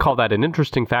today. I wouldn't call that an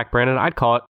interesting fact, Brandon. I'd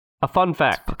call it a fun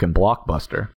fact. It's fucking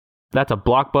blockbuster. That's a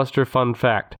blockbuster fun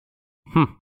fact.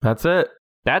 That's it.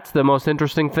 That's the most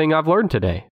interesting thing I've learned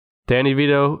today. Danny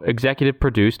DeVito executive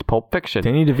produced Pulp Fiction.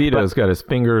 Danny DeVito's got his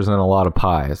fingers in a lot of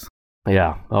pies.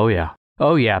 Yeah. Oh, yeah.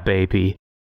 Oh, yeah, baby.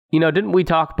 Didn't we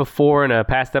talk before in a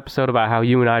past episode about how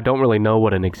you and I don't really know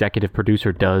what an executive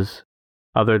producer does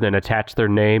other than attach their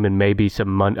name and maybe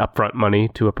some upfront money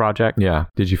to a project? Yeah.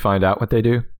 Did you find out what they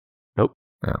do? Nope.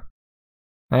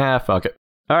 No. Fuck it.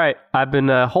 All right. I've been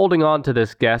holding on to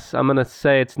this guess. I'm going to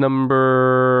say it's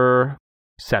number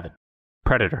 7.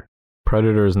 Predator.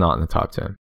 Predator is not in the top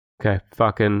 10. Okay.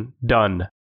 Fucking done.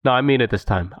 No, I mean it this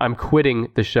time. I'm quitting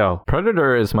the show.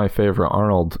 Predator is my favorite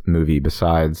Arnold movie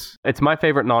besides... It's my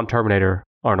favorite non-Terminator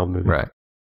Arnold movie. Right.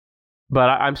 But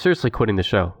I'm seriously quitting the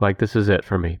show. Like, this is it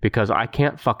for me. Because I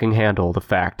can't fucking handle the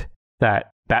fact that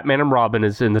Batman and Robin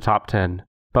is in the top 10.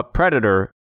 But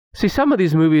Predator... See, some of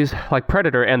these movies, like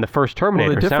Predator and the first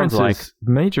Terminator,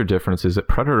 major difference is that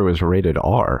Predator was rated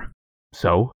R.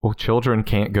 So? Well, children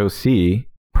can't go see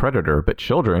Predator, but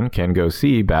children can go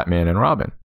see Batman and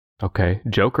Robin. Okay.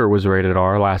 Joker was rated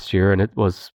R last year, and it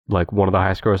was like one of the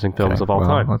highest grossing films of all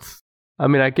time. I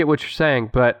mean, I get what you're saying,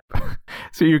 but...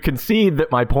 So you concede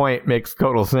that my point makes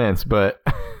total sense, but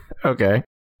okay.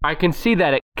 I can see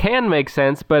that it can make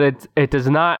sense, but it does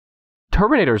not...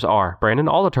 Terminators are, Brandon.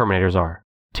 All the Terminators are.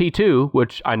 T2,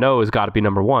 which I know has got to be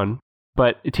number 1,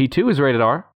 but T2 is rated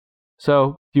R.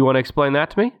 So, do you want to explain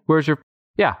that to me? Where's your...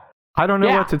 Yeah. I don't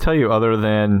know what to tell you other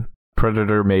than...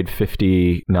 Predator made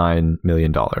 $59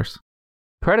 million.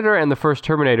 Predator and the first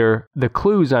Terminator, the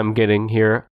clues I'm getting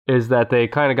here is that they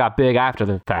kind of got big after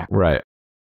the fact. Right.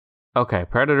 Okay,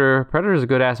 Predator is a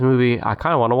good-ass movie. I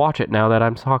kind of want to watch it now that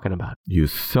I'm talking about it. You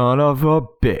son of a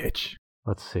bitch.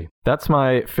 Let's see. That's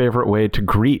my favorite way to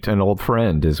greet an old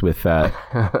friend is with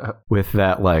that, with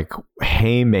that like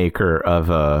haymaker of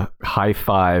a high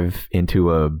five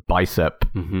into a bicep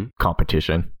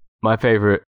competition. My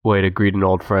favorite way to greet an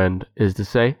old friend is to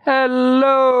say,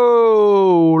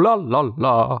 hello, la, la,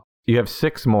 la. You have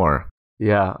 6 more.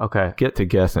 Yeah, okay. Get to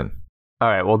guessing. All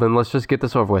right, well then let's just get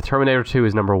this over with. Terminator 2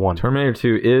 is number 1. Terminator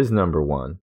 2 is number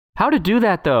 1. How to do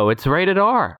that, though? It's rated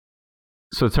R.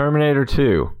 So Terminator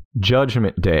 2,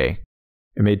 Judgment Day.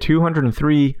 It made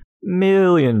 $203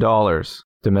 million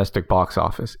domestic box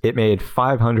office. It made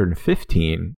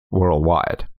 515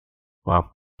 worldwide.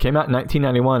 Wow. Came out in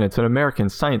 1991. It's an American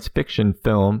science fiction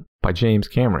film by James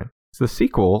Cameron. It's the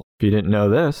sequel, if you didn't know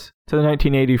this, to the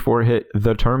 1984 hit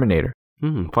The Terminator.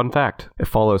 Fun fact. It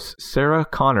follows Sarah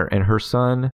Connor and her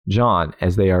son, John,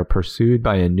 as they are pursued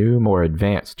by a new, more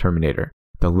advanced Terminator,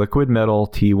 the liquid metal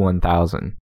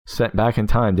T-1000. Sent back in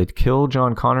time to kill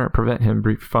John Connor and prevent him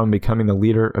from becoming the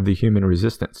leader of the human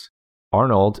resistance.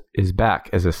 Arnold is back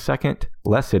as a second,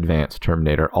 less advanced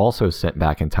Terminator, also sent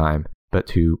back in time, but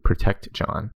to protect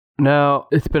John. Now,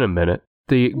 it's been a minute.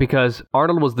 Because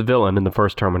Arnold was the villain in the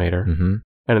first Terminator, and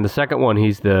in the second one,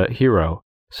 he's the hero.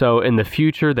 So in the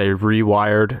future, they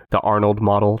rewired the Arnold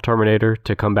model Terminator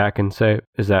to come back and say,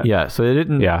 is that... Yeah, so it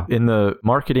didn't... Yeah. In the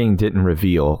marketing, didn't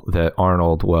reveal that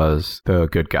Arnold was the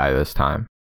good guy this time.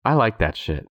 I like that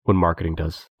shit when marketing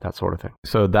does that sort of thing.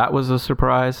 So that was a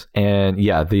surprise. And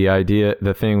yeah,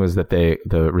 the thing was that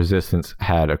the Resistance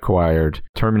had acquired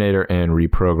Terminator and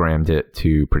reprogrammed it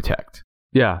to protect.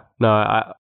 Yeah,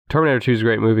 no, Terminator 2 is a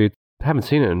great movie. I haven't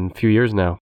seen it in a few years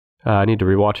now. I need to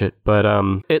rewatch it. But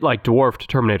it like dwarfed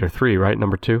Terminator 3, right?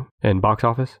 Number 2 in box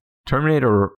office.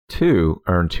 Terminator 2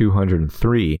 earned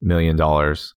 $203 million.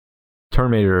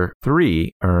 Terminator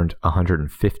 3 earned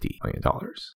 $150 million.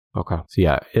 Okay. So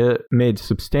yeah, it made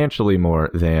substantially more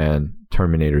than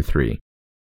Terminator 3.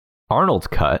 Arnold's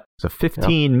cut was a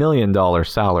 $15 million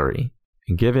salary.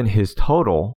 And given his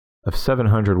total of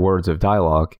 700 words of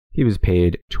dialogue, he was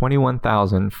paid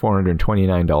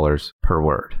 $21,429 per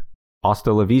word.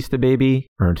 Hasta la Vista Baby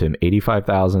earned him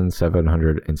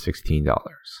 $85,716.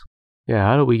 Yeah,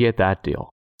 how did we get that deal?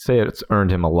 Say it's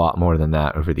earned him a lot more than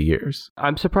that over the years.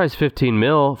 I'm surprised 15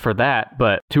 mil for that,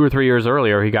 but 2 or 3 years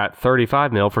earlier, he got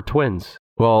 35 mil for Twins.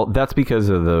 Well, that's because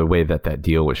of the way that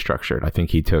deal was structured. I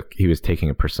think he was taking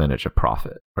a percentage of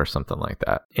profit or something like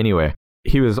that. Anyway,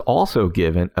 he was also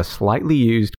given a slightly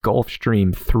used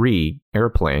Gulfstream 3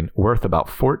 airplane worth about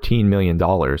 $14 million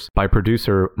by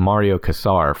producer Mario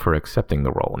Kassar for accepting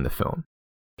the role in the film.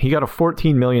 He got a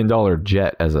 $14 million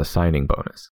jet as a signing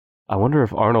bonus. I wonder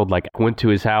if Arnold went to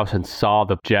his house and saw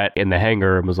the jet in the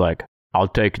hangar and was like, I'll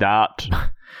take that.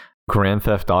 Grand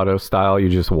Theft Auto style, you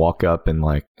just walk up and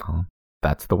oh,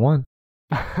 that's the one.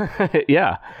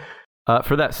 Yeah.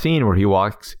 For that scene where he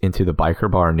walks into the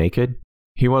biker bar naked,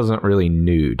 he wasn't really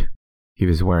nude. He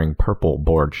was wearing purple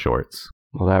board shorts.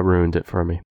 Well, that ruined it for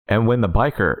me. And when the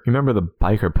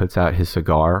biker puts out his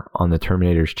cigar on the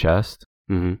Terminator's chest,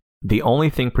 the only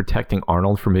thing protecting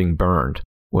Arnold from being burned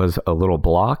was a little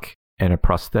block and a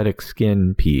prosthetic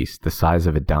skin piece the size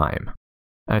of a dime.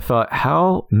 I thought,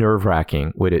 how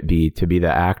nerve-wracking would it be to be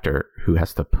the actor who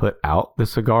has to put out the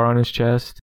cigar on his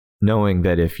chest, knowing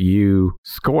that if you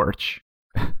scorch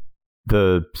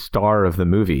the star of the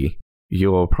movie,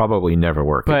 you'll probably never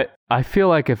work it. But I feel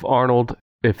like if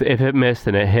it missed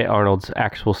and it hit Arnold's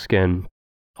actual skin,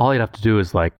 all he'd have to do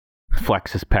is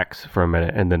flex his pecs for a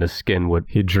minute, and then his skin would...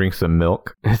 He'd drink some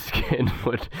milk. His skin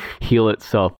would heal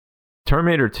itself.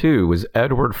 Terminator 2 was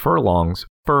Edward Furlong's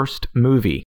first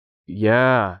movie.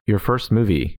 Yeah. Your first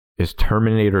movie is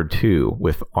Terminator 2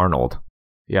 with Arnold.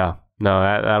 Yeah. No,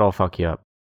 that'll fuck you up.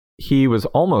 He was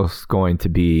almost going to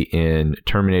be in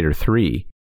Terminator 3,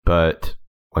 but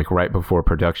right before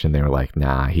production, they were like,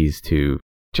 nah, he's too...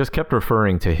 Just kept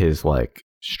referring to his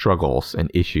struggles and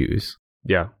issues.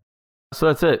 Yeah. So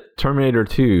that's it. Terminator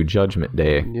 2, Judgment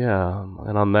Day. Yeah.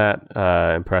 And on that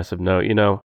impressive note,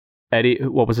 Eddie,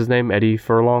 what was his name? Eddie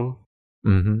Furlong?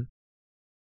 Mm-hmm.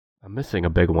 I'm missing a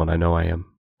big one. I know I am.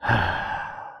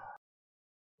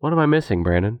 What am I missing,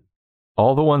 Brandon?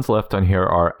 All the ones left on here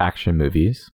are action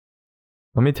movies.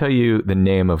 Let me tell you the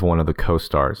name of one of the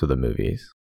co-stars of the movies.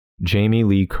 Jamie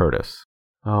Lee Curtis.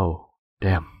 Oh,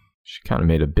 damn. She kind of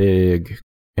made a big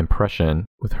impression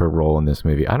with her role in this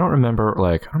movie. I don't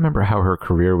remember how her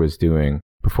career was doing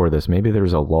before this. Maybe there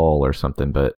was a lull or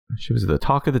something, but she was the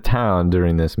talk of the town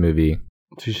during this movie.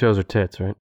 She shows her tits,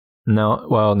 right? No,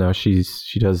 she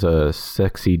does a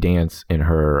sexy dance in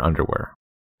her underwear.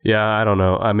 Yeah, I don't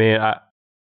know. I mean,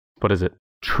 what is it?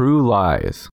 True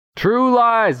Lies. True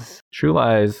Lies! True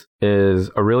Lies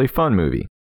is a really fun movie.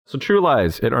 So True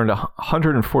Lies, it earned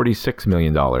 $146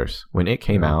 million when it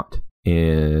came out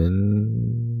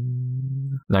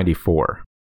in 94.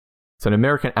 It's an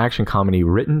American action comedy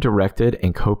written, directed,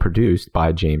 and co-produced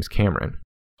by James Cameron.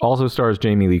 Also stars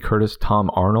Jamie Lee Curtis,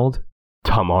 Tom Arnold.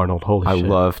 Tom Arnold, holy shit. I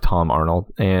love Tom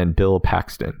Arnold. And Bill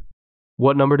Paxton.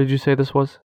 What number did you say this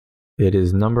was? It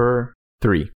is number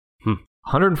 3.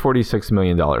 $146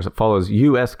 million. It follows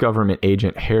U.S. government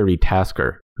agent Harry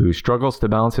Tasker, who struggles to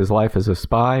balance his life as a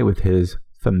spy with his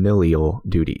familial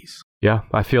duties. Yeah,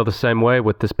 I feel the same way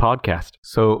with this podcast.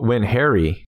 So when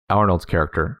Harry, Arnold's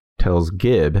character, tells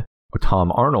Gib, or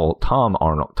Tom Arnold's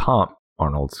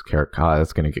character, God,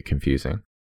 that's going to get confusing.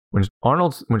 When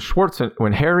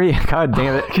Harry, God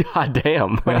damn it. God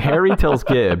damn. When Harry tells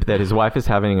Gib that his wife is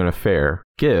having an affair,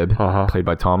 Gib, played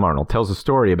by Tom Arnold, tells a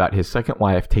story about his second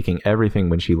wife taking everything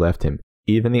when she left him,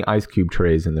 even the ice cube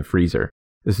trays in the freezer.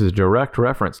 This is a direct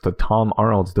reference to Tom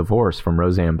Arnold's divorce from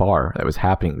Roseanne Barr that was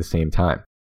happening at the same time.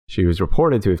 She was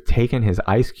reported to have taken his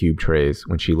ice cube trays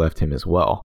when she left him as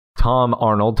well. Tom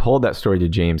Arnold told that story to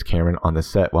James Cameron on the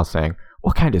set while saying,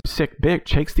 "What kind of sick bitch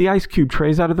takes the ice cube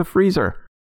trays out of the freezer?"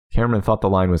 Cameron thought the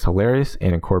line was hilarious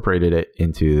and incorporated it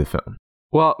into the film.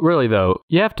 Well, really, though,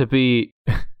 you have to be...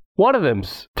 One of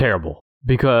them's terrible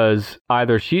because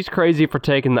either she's crazy for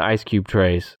taking the ice cube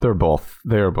trays. They're both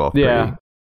Yeah. pretty.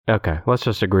 Okay, let's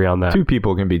just agree on that. Two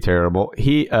people can be terrible.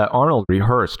 Arnold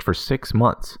rehearsed for 6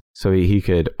 months so he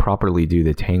could properly do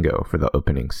the tango for the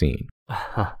opening scene.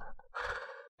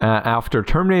 After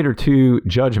Terminator 2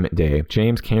 Judgment Day,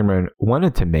 James Cameron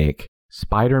wanted to make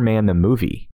Spider-Man the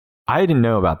movie. I didn't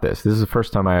know about this. This is the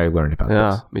first time I learned about this.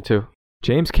 Yeah, me too.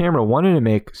 James Cameron wanted to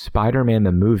make Spider-Man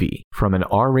the movie from an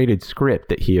R-rated script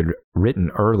that he had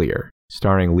written earlier,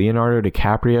 starring Leonardo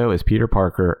DiCaprio as Peter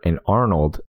Parker and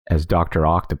Arnold as Dr.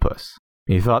 Octopus.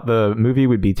 He thought the movie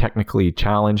would be technically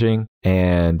challenging,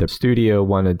 and the studio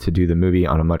wanted to do the movie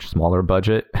on a much smaller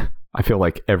budget. I feel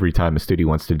like every time a studio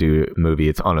wants to do a movie,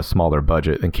 it's on a smaller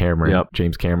budget than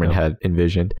James Cameron had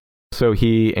envisioned. So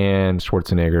he and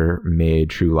Schwarzenegger made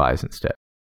True Lies instead.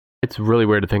 It's really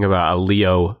weird to think about a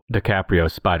Leo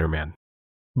DiCaprio Spider-Man.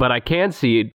 But I can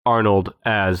see Arnold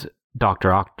as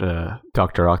Dr.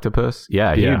 Octopus?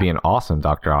 Yeah, he would be an awesome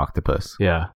Dr. Octopus.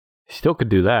 Yeah, he still could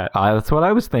do that. That's what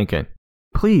I was thinking.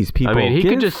 Please, people. I mean, he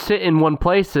could just sit in one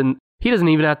place and he doesn't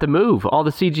even have to move. All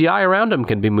the CGI around him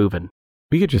can be moving.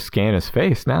 We could just scan his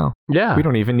face now. Yeah. We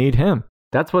don't even need him.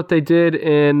 That's what they did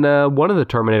in one of the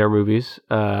Terminator movies.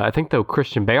 I think the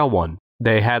Christian Bale one.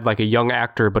 They had like a young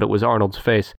actor, but it was Arnold's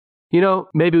face. You know,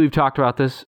 maybe we've talked about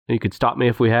this. You could stop me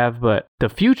if we have, but the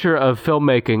future of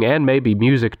filmmaking and maybe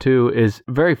music too is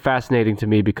very fascinating to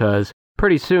me because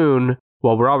pretty soon,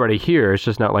 well, we're already here. It's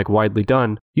just not like widely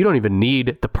done. You don't even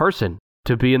need the person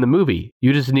to be in the movie.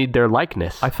 You just need their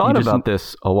likeness. I thought about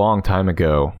this a long time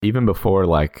ago, even before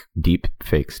like deep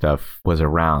fake stuff was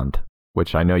around,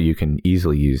 which I know you can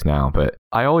easily use now. But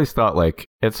I always thought like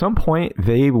at some point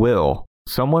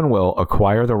someone will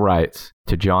acquire the rights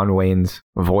to John Wayne's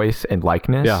voice and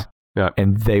likeness. Yeah.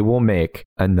 And they will make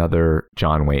another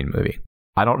John Wayne movie.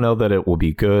 I don't know that it will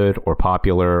be good or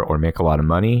popular or make a lot of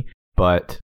money,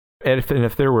 but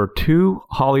if there were two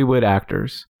Hollywood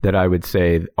actors that I would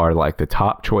say are like the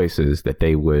top choices that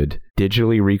they would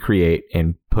digitally recreate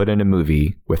and put in a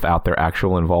movie without their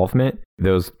actual involvement,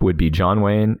 those would be John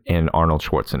Wayne and Arnold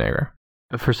Schwarzenegger.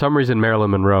 For some reason,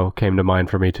 Marilyn Monroe came to mind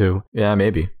for me too. Yeah,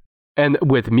 maybe. And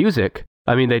with music,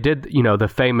 I mean, they did,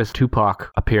 the famous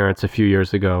Tupac appearance a few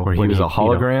years ago. Where he was a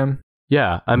hologram?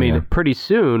 Yeah, I mean, pretty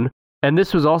soon. And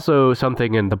this was also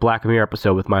something in the Black Mirror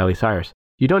episode with Miley Cyrus.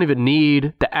 You don't even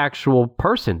need the actual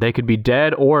person. They could be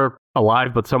dead or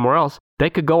alive, but somewhere else. They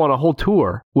could go on a whole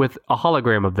tour with a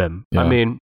hologram of them. Yeah. I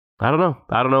mean, I don't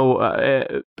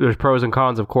know. There's pros and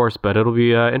cons, of course, but it'll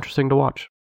be interesting to watch.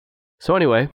 So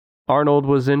anyway, Arnold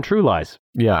was in True Lies.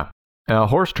 Yeah. A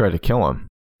horse tried to kill him.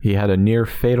 He had a near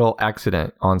fatal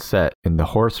accident on set in the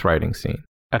horse riding scene.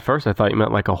 At first, I thought you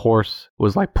meant like a horse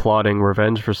was like plotting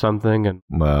revenge for something.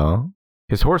 Well,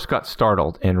 his horse got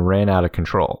startled and ran out of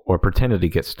control, or pretended to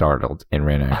get startled and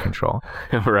ran out of control.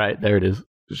 Right, there it is.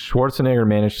 Schwarzenegger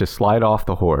managed to slide off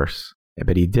the horse,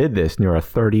 but he did this near a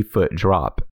 30-foot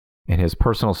drop, and his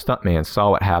personal stuntman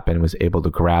saw what happened and was able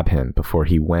to grab him before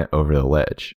he went over the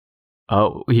ledge.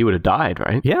 Oh, he would have died,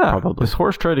 right? Yeah, probably. This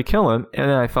horse tried to kill him, and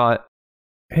then I thought,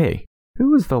 hey,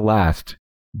 who was the last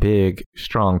big,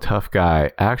 strong, tough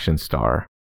guy action star?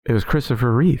 It was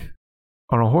Christopher Reeve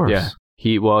on a horse. Yeah.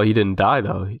 He didn't die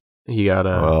though. He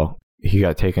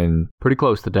got taken pretty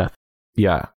close to death.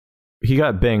 Yeah. He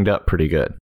got banged up pretty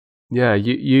good. Yeah,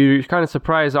 you're kind of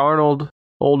surprised old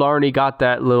Arnie got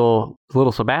that little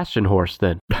Sebastian horse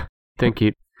then. Think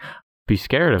he'd be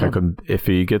scared of him. If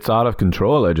he gets out of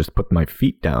control, I just put my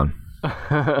feet down.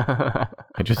 I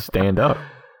just stand up.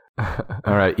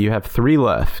 All right, you have 3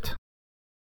 left. What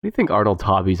do you think Arnold's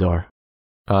hobbies are?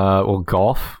 Well,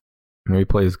 golf. He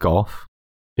plays golf.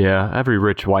 Yeah, every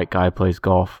rich white guy plays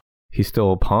golf. He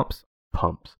still pumps.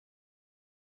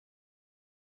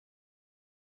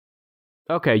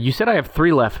 Okay, you said I have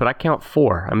 3 left, but I count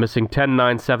 4. I'm missing 10,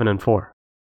 9, 7, and 4.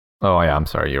 Oh, yeah, I'm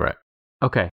sorry. You're right.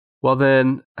 Okay. Well,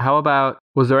 then, how about,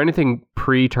 was there anything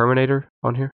pre-Terminator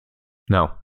on here?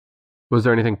 No. Was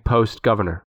there anything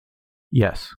post-Governor?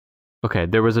 Yes. Okay,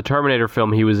 there was a Terminator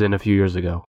film he was in a few years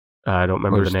ago. I don't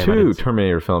remember the name. There's 2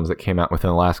 Terminator films that came out within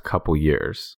the last couple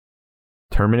years.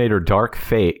 Terminator Dark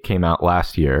Fate came out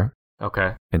last year.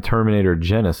 Okay. And Terminator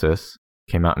Genisys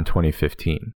came out in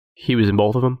 2015. He was in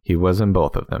both of them? He was in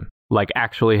both of them. Like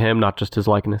actually him, not just his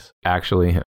likeness?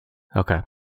 Actually him. Okay.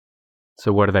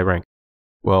 So where do they rank?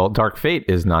 Well, Dark Fate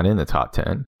is not in the top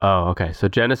 10. Oh, okay. So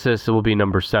Genisys will be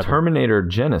number 7. Terminator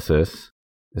Genisys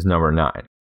is number 9.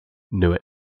 Knew it.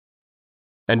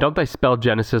 And don't they spell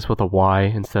Genesis with a Y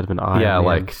instead of an I? Yeah,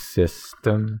 like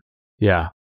system. Yeah.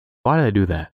 Why do they do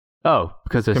that? Oh,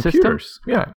 because of computers. Systems?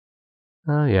 Yeah.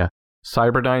 Oh, yeah.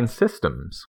 Cyberdyne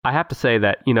Systems. I have to say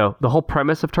that, the whole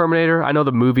premise of Terminator, I know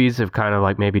the movies have kind of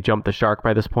like maybe jumped the shark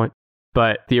by this point,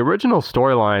 but the original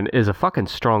storyline is a fucking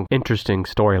strong, interesting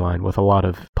storyline with a lot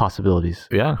of possibilities.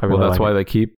 Yeah, well, that's why they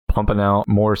keep pumping out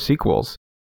more sequels.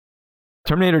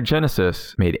 Terminator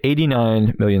Genisys made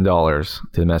 $89 million to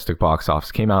domestic box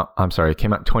office. Came out in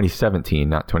 2017,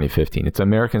 not 2015. It's an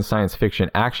American science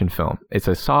fiction action film. It's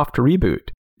a soft reboot.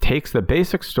 Takes the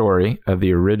basic story of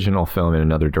the original film in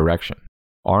another direction.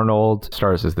 Arnold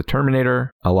stars as the Terminator,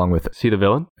 along with Is he the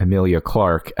villain? Emilia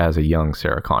Clarke as a young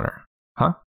Sarah Connor.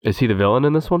 Huh? Is he the villain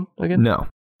in this one again? No.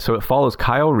 So it follows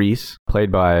Kyle Reese,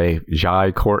 played by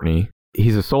Jai Courtney.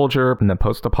 He's a soldier in the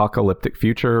post-apocalyptic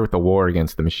future with a war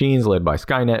against the machines led by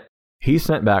Skynet. He's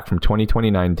sent back from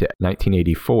 2029 to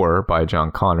 1984 by John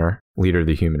Connor, leader of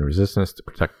the human resistance, to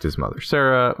protect his mother,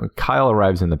 Sarah. When Kyle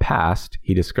arrives in the past,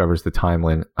 he discovers the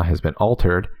timeline has been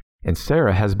altered, and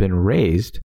Sarah has been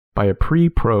raised by a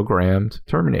pre-programmed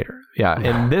Terminator. Yeah,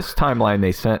 in this timeline,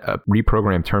 they sent a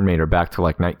reprogrammed Terminator back to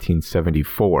like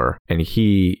 1974, and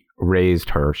he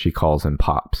raised her. She calls him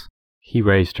Pops. He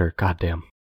raised her. Goddamn.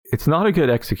 It's not a good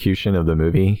execution of the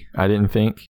movie, I didn't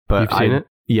think. But You've seen it?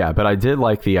 Yeah, but I did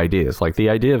like the ideas. Like the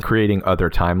idea of creating other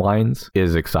timelines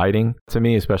is exciting to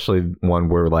me, especially one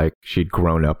where like she'd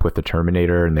grown up with the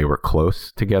Terminator and they were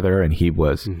close together and he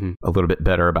was a little bit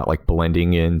better about like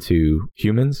blending into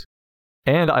humans.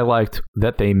 And I liked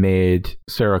that they made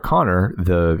Sarah Connor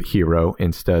the hero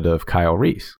instead of Kyle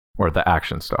Reese, or the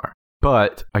action star.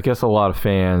 But I guess a lot of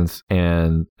fans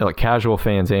and like casual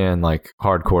fans and like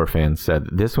hardcore fans said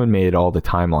this one made all the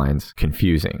timelines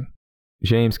confusing.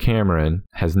 James Cameron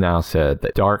has now said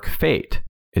that Dark Fate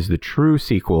is the true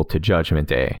sequel to Judgment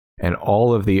Day, and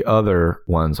all of the other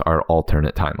ones are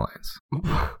alternate timelines.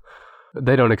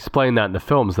 They don't explain that in the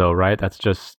films though, right? That's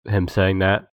just him saying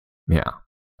that. Yeah.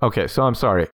 Okay, so I'm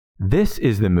sorry. This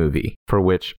is the movie for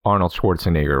which Arnold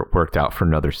Schwarzenegger worked out for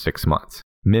another 6 months,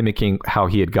 mimicking how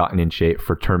he had gotten in shape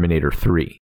for Terminator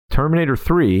 3. Terminator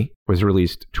 3 was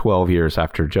released 12 years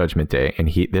after Judgment Day, and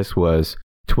this was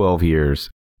 12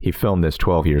 years. He filmed this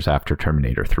 12 years after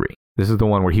Terminator 3. This is the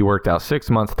one where he worked out 6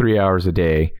 months, 3 hours a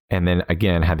day, and then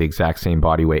again had the exact same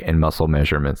body weight and muscle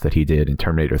measurements that he did in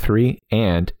Terminator 3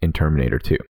 and in Terminator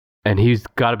 2. And he's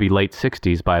got to be late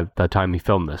 60s by the time he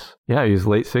filmed this. Yeah, he was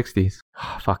late 60s.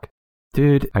 Fuck.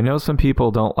 Dude, I know some people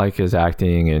don't like his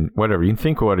acting and whatever. You can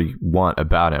think what you want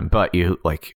about him, but you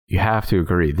have to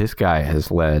agree, this guy has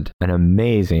led an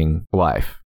amazing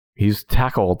life. He's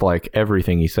tackled like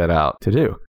everything he set out to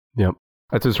do. Yep.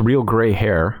 That's his real gray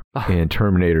hair in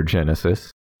Terminator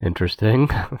Genisys. Interesting.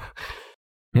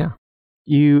 Yeah.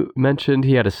 You mentioned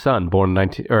he had a child born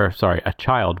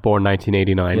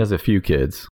 1989. He has a few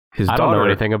kids. I don't know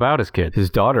anything about his kids. His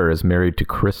daughter is married to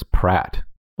Chris Pratt.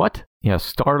 What? Yeah,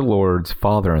 Star-Lord's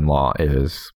father-in-law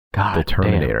is the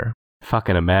Terminator. Damn.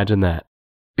 Fucking imagine that.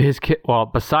 His kid. Well,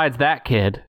 besides that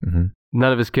kid,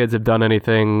 none of his kids have done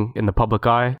anything in the public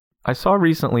eye. I saw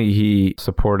recently he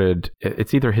supported,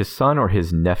 it's either his son or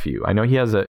his nephew. I know he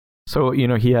has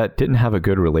didn't have a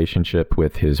good relationship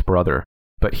with his brother,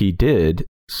 but he did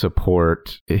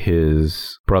support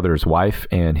his brother's wife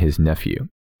and his nephew.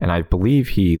 And I believe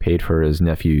he paid for his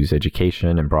nephew's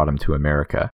education and brought him to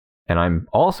America. And I'm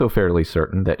also fairly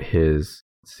certain that I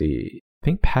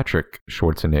think Patrick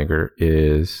Schwarzenegger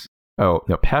is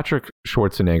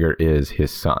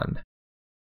his son.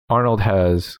 Arnold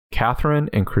has Catherine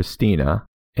and Christina,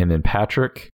 and then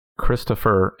Patrick,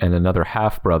 Christopher, and another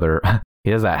half-brother.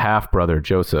 He has that half-brother,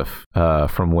 Joseph,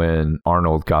 from when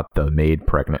Arnold got the maid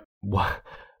pregnant. What?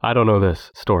 I don't know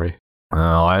this story.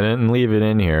 Oh, I didn't leave it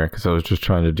in here because I was just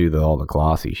trying to do all the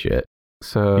glossy shit.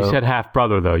 So you said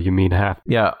half-brother, though. You mean half?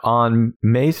 Yeah. On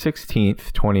May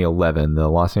 16th, 2011, the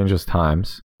Los Angeles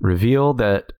Times revealed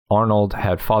that Arnold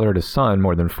had fathered a son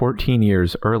more than 14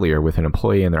 years earlier with an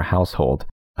employee in their household.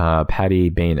 Patty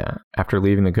Baina. After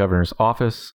leaving the governor's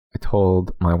office, I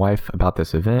told my wife about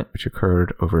this event, which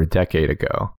occurred over a decade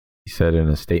ago. He said in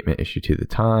a statement issued to the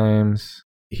Times.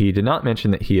 He did not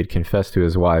mention that he had confessed to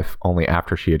his wife only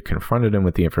after she had confronted him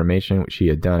with the information, which she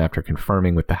had done after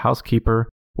confirming with the housekeeper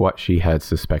what she had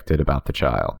suspected about the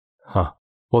child. Huh.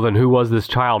 Well, then who was this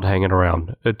child hanging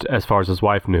around, as far as his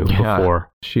wife knew before?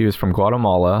 She was from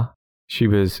Guatemala. She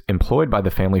was employed by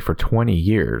the family for 20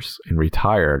 years and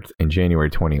retired in January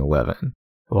 2011.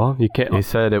 Well, you can't... He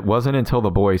said it wasn't until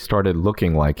the boy started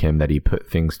looking like him that he put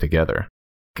things together.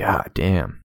 God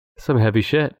damn. Some heavy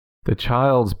shit. The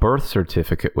child's birth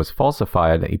certificate was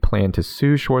falsified, and he planned to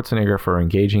sue Schwarzenegger for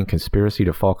engaging in conspiracy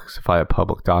to falsify a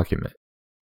public document.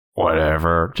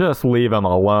 Whatever. Just leave him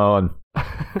alone.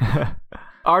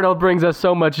 Arnold brings us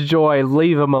so much joy.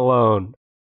 Leave him alone.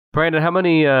 Brandon, how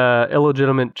many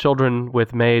illegitimate children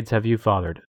with maids have you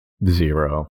fathered?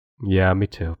 0. Yeah, me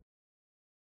too.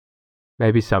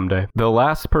 Maybe someday. The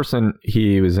last person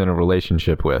he was in a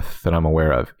relationship with that I'm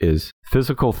aware of is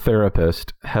physical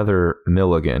therapist Heather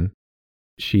Milligan.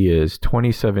 She is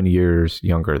 27 years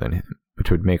younger than him,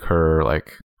 which would make her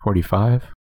like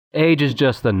 45. Age is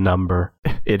just a number.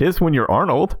 It is when you're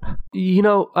Arnold. You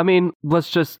know, I mean, let's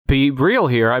just be real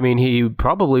here. I mean, he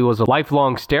probably was a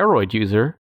lifelong steroid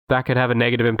user. That could have a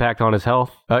negative impact on his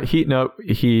health.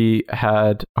 He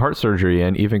had heart surgery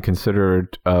and even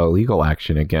considered legal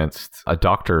action against a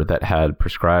doctor that had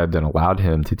prescribed and allowed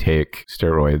him to take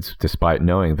steroids despite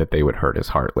knowing that they would hurt his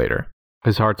heart later.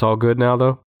 His heart's all good now,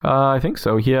 though? I think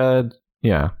so.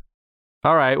 Yeah.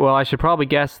 All right, well, I should probably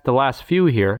guess the last few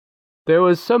here. There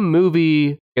was some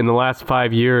movie in the last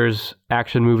 5 years,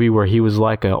 action movie, where he was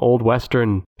like an old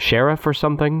Western sheriff or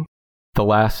something. The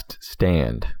Last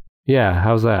Stand. Yeah,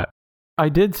 how's that? I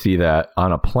did see that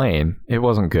on a plane. It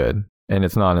wasn't good, and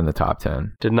it's not in the top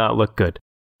 10. Did not look good.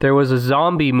 There was a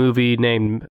zombie movie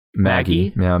named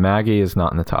Maggie. Now, Maggie is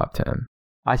not in the top 10.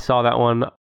 I saw that one.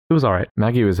 It was all right.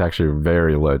 Maggie was actually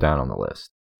very low down on the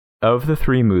list. Of the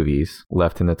 3 movies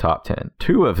left in the top 10,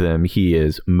 2 of them he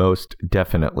is most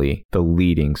definitely the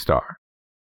leading star.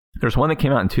 There's one that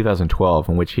came out in 2012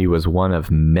 in which he was one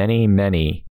of many,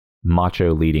 many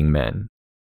macho leading men.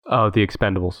 Oh, The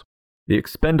Expendables. The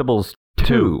Expendables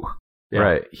 2. Yeah.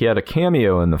 Right. He had a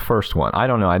cameo in the first one. I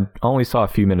don't know. I only saw a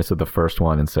few minutes of the first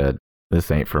one and said,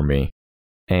 this ain't for me,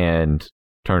 and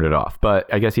turned it off.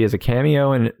 But I guess he has a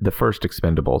cameo in the first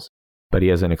Expendables, but he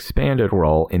has an expanded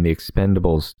role in The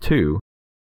Expendables 2,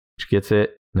 which gets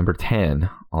it number 10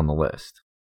 on the list.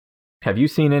 Have you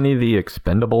seen any of the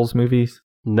Expendables movies?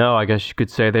 No, I guess you could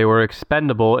say they were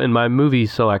expendable in my movie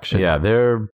selection. Yeah,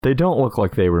 they don't look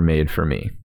like they were made for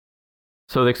me.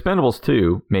 So The Expendables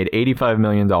 2 made $85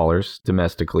 million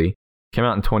domestically, came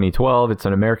out in 2012. It's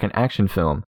an American action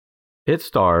film. It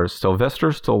stars Sylvester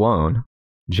Stallone,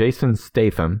 Jason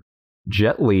Statham,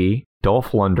 Jet Li,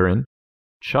 Dolph Lundgren,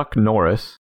 Chuck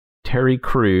Norris, Terry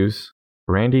Crews,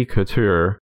 Randy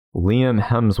Couture, Liam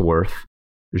Hemsworth,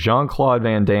 Jean-Claude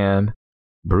Van Damme,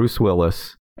 Bruce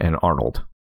Willis, and Arnold.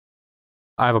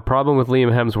 I have a problem with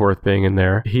Liam Hemsworth being in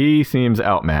there. He seems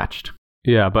outmatched.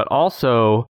 Yeah, but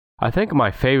also, I think my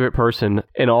favorite person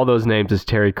in all those names is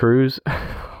Terry Crews.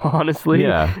 Honestly.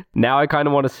 Yeah. Now I kind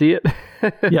of want to see it.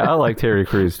 Yeah, I like Terry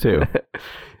Crews too.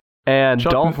 And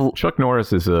Chuck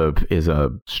Norris is a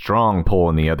strong pull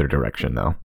in the other direction,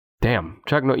 though. Damn,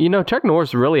 Chuck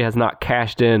Norris really has not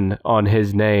cashed in on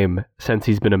his name since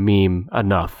he's been a meme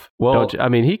enough. Well, I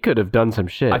mean, he could have done some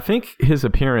shit. I think his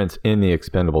appearance in The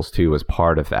Expendables 2 was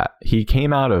part of that. He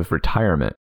came out of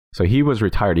retirement. So he was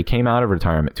retired. He came out of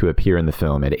retirement to appear in the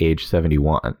film at age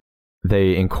 71.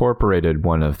 They incorporated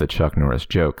one of the Chuck Norris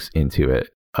jokes into it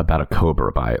about a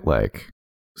cobra bite, like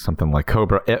something like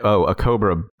a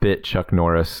cobra bit Chuck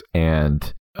Norris,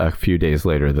 and a few days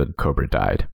later the cobra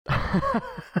died.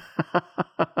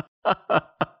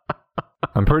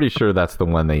 I'm pretty sure that's the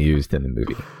one they used in the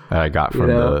movie that I got from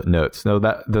the notes. No,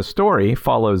 that the story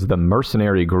follows the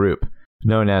mercenary group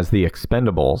known as the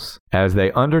Expendables as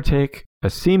they undertake a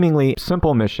seemingly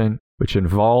simple mission which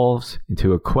involves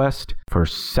into a quest for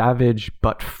savage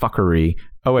butt-fuckery.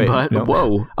 Oh, wait. No.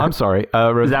 Whoa. I'm sorry.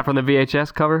 Is that from the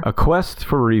VHS cover? A quest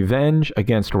for revenge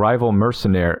against a rival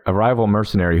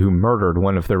mercenary who murdered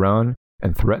one of their own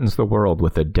and threatens the world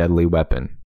with a deadly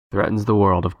weapon. Threatens the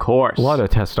world, of course. A lot of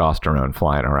testosterone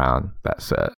flying around that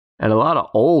set. And a lot of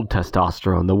old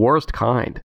testosterone, the worst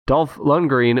kind. Dolph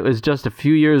Lundgren is just a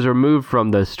few years removed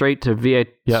from the straight to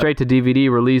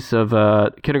DVD release of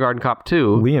Kindergarten Cop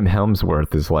 2. Liam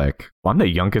Hemsworth is like, I'm the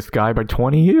youngest guy by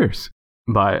 20 years.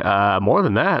 By more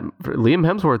than that, Liam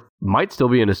Hemsworth might still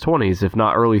be in his 20s, if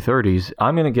not early 30s.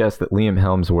 I'm going to guess that Liam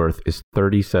Hemsworth is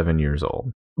 37 years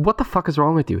old. What the fuck is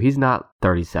wrong with you? He's not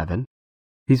 37.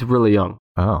 He's really young.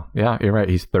 Oh, yeah, you're right.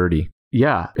 He's 30.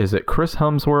 Yeah. Is it Chris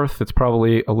Hemsworth that's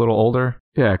probably a little older?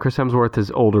 Yeah, Chris Hemsworth is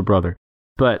older brother.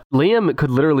 But Liam could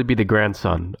literally be the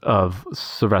grandson of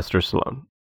Sylvester Stallone.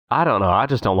 I don't know. I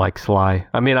just don't like Sly.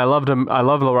 I mean, I loved him. I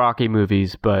love the Rocky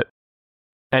movies, but...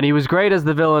 And he was great as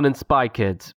the villain in Spy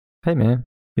Kids. Hey, man,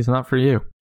 he's not for you.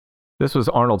 This was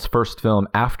Arnold's first film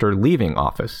after leaving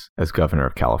office as governor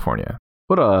of California.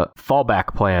 What a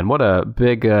fallback plan. What a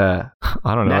big I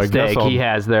don't know. nest egg he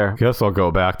has there. Guess I'll go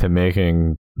back to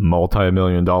making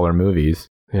multi-million-dollar movies.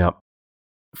 Yep.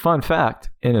 Fun fact,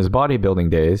 in his bodybuilding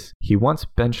days, he once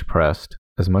bench pressed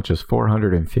as much as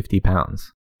 450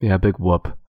 pounds. Yeah, big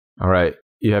whoop. All right.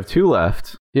 You have 2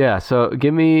 left. Yeah, so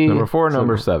give me... Number 4,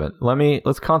 number 7.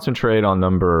 Let's concentrate on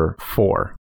number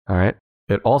 4. All right.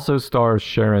 It also stars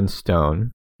Sharon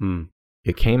Stone.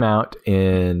 It came out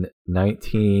in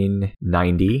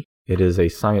 1990. It is a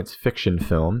science fiction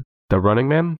film. The Running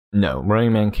Man? No,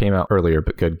 Running Man came out earlier,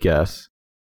 but good guess.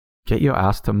 Get your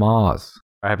ass to Mars.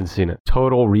 I haven't seen it.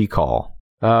 Total Recall.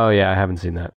 Oh, yeah, I haven't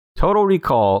seen that. Total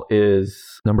Recall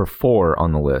is number 4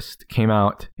 on the list. Came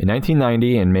out in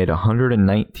 1990 and made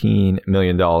 $119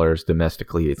 million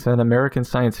domestically. It's an American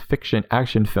science fiction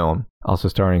action film, also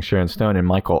starring Sharon Stone and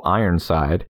Michael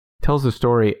Ironside. Tells the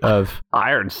story of...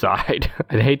 Ironside?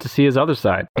 I'd hate to see his other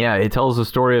side. Yeah, it tells the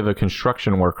story of a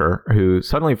construction worker who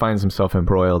suddenly finds himself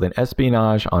embroiled in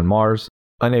espionage on Mars,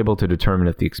 unable to determine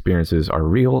if the experiences are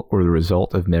real or the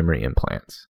result of memory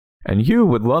implants. And you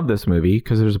would love this movie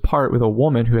because there's a part with a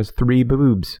woman who has 3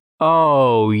 boobs.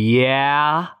 Oh,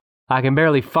 yeah? I can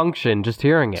barely function just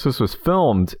hearing it. So this was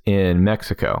filmed in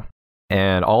Mexico,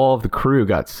 and all of the crew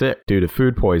got sick due to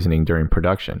food poisoning during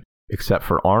production, except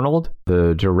for Arnold,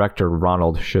 the director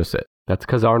Ronald Shusett. That's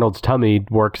because Arnold's tummy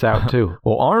works out too.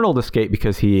 Well, Arnold escaped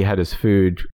because he had his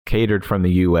food catered from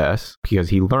the U.S. because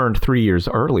he learned 3 years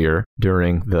earlier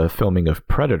during the filming of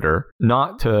Predator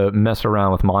not to mess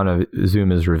around with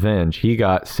Montezuma's Revenge. He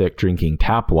got sick drinking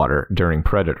tap water during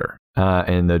Predator.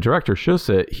 And the director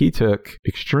Shusett, he took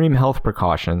extreme health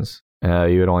precautions.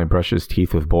 He would only brush his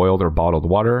teeth with boiled or bottled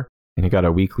water, and he got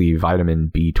a weekly vitamin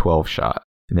B12 shot.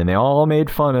 And then they all made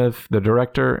fun of the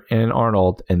director and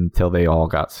Arnold until they all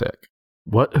got sick.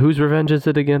 What? Whose revenge is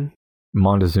it again?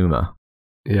 Montezuma.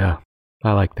 Yeah,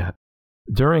 I like that.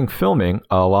 During filming,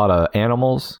 a lot of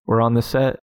animals were on the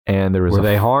set, and there was... Were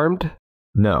they harmed?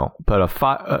 No, but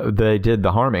they did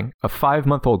the harming. A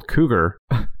 5-month-old cougar...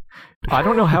 I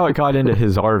don't know how it got into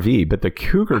his RV, but the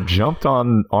cougar jumped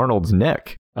on Arnold's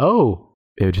neck. Oh.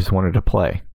 It just wanted to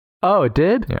play. Oh, it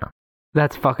did? Yeah.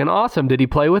 That's fucking awesome. Did he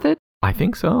play with it? I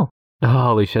think so. Oh,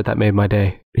 holy shit, that made my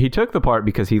day. He took the part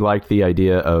because he liked the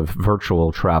idea of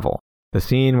virtual travel. The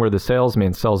scene where the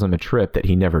salesman sells him a trip that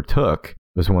he never took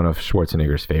was one of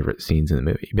Schwarzenegger's favorite scenes in the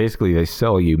movie. Basically, they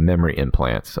sell you memory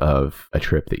implants of a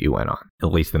trip that you went on,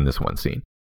 at least in this one scene.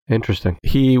 Interesting.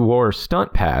 He wore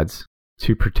stunt pads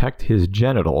to protect his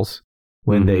genitals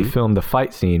when they filmed the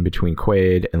fight scene between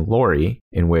Quaid and Laurie,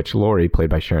 in which Laurie, played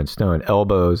by Sharon Stone,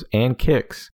 elbows and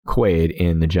kicks Quaid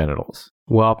in the genitals.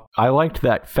 Well, I liked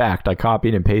that fact. I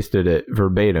copied and pasted it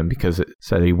verbatim because it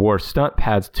said he wore stunt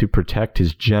pads to protect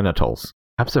his genitals.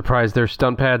 I'm surprised their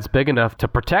stunt pads big enough to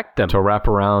protect them. To wrap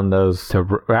around those... To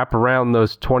wrap around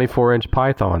those 24-inch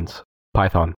pythons.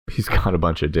 Python. He's got a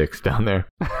bunch of dicks down there.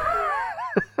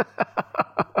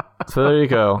 So there you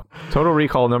go. Total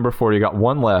Recall number 4. You got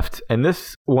one left. And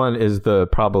this one is the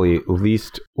probably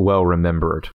least well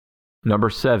remembered. Number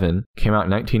 7 came out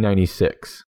in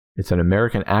 1996. It's an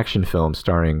American action film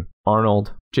starring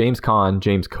Arnold, James Caan,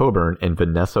 James Coburn, and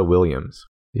Vanessa Williams.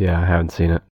 Yeah, I haven't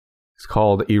seen it. It's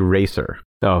called Eraser.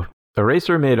 Oh.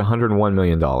 Eraser made $101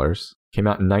 million. Came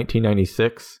out in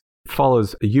 1996.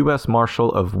 Follows a U.S.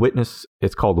 Marshal of Witness.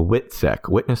 It's called WITSEC,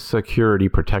 Witness Security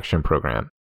Protection Program.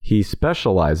 He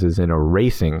specializes in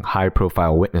erasing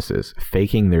high-profile witnesses,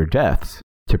 faking their deaths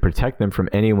to protect them from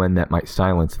anyone that might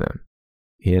silence them.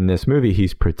 In this movie,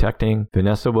 he's protecting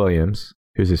Vanessa Williams,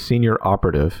 who's a senior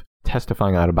operative,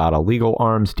 testifying out about a legal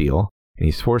arms deal, and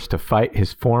he's forced to fight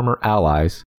his former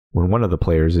allies when one of the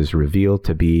players is revealed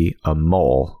to be a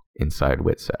mole inside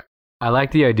WITSEC. I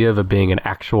like the idea of it being an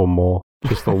actual mole.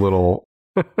 Just a little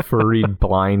furry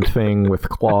blind thing with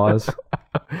claws.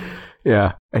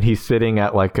 Yeah. And he's sitting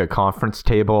at like a conference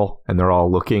table and they're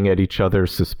all looking at each other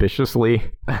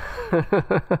suspiciously.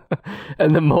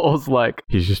 And the mole's like...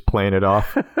 He's just playing it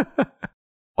off.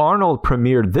 Arnold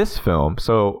premiered this film.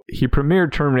 So he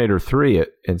premiered Terminator 3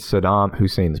 in Saddam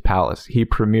Hussein's palace. He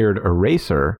premiered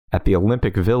Eraser at the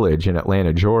Olympic Village in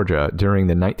Atlanta, Georgia during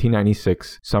the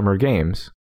 1996 Summer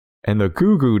Games. And the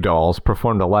Goo Goo Dolls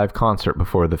performed a live concert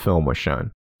before the film was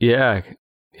shown. Yeah.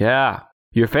 Yeah.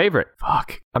 Your favorite.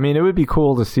 Fuck. I mean, it would be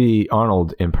cool to see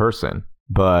Arnold in person,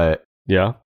 but...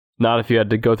 Yeah. Not if you had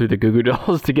to go through the Goo Goo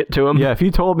Dolls to get to him. Yeah, if you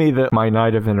told me that my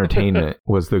night of entertainment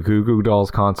was the Goo Goo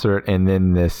Dolls concert and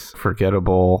then this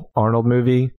forgettable Arnold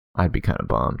movie, I'd be kind of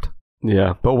bummed.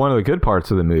 Yeah. But one of the good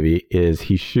parts of the movie is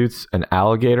he shoots an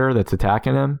alligator that's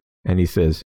attacking him, and he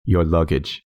says, "Your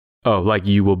luggage." Oh, like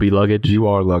you will be luggage? You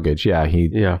are luggage. Yeah,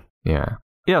 Yeah.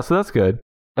 Yeah, so that's good.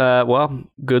 Well,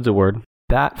 good's a word.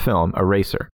 That film,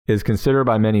 Eraser, is considered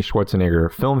by many Schwarzenegger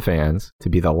film fans to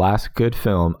be the last good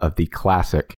film of the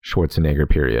classic Schwarzenegger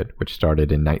period, which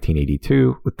started in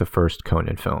 1982 with the first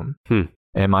Conan film.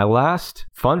 And my last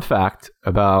fun fact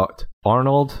about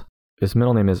Arnold, his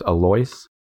middle name is Alois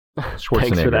Schwarzenegger.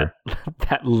 Thanks for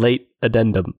that late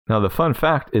addendum. Now, the fun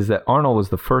fact is that Arnold was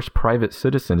the first private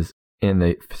citizen in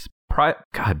the...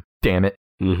 God damn it.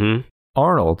 Mm-hmm.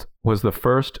 Arnold was the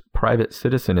first private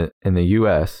citizen in the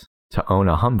U.S. to own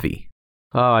a Humvee.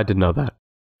 Oh, I didn't know that.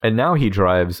 And now he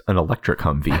drives an electric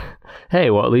Humvee. Hey,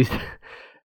 well, at least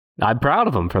I'm proud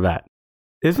of him for that.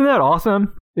 Isn't that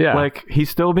awesome? Yeah. Like, he's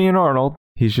still being Arnold.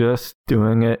 He's just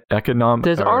doing it economic.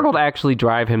 Does Arnold actually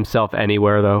drive himself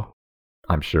anywhere, though?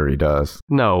 I'm sure he does.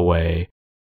 No way.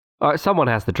 Someone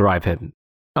has to drive him.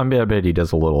 I bet he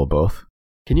does a little of both.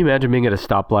 Can you imagine being at a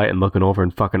stoplight and looking over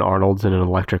and fucking Arnold's in an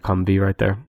electric Humvee right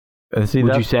there? See,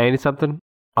 would you say something?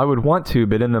 I would want to,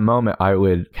 but in the moment, I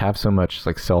would have so much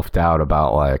like self-doubt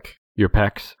about like... Your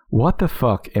pecs? What the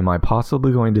fuck am I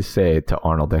possibly going to say to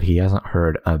Arnold that he hasn't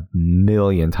heard a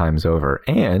million times over?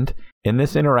 And in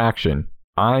this interaction,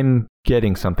 I'm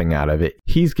getting something out of it.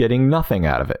 He's getting nothing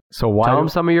out of it. So why... Tell him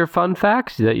some of your fun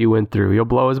facts that you went through. You'll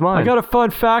blow his mind. I got a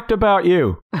fun fact about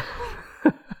you.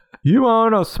 You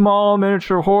own a small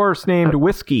miniature horse named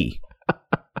Whiskey.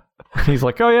 He's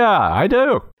like, oh yeah, I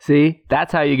do. See,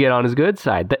 that's how you get on his good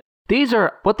side. These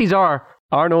are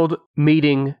Arnold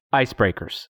meeting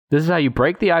icebreakers. This is how you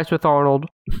break the ice with Arnold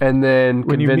and then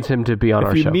convince him to be on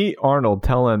our show. If you meet Arnold,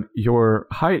 tell him your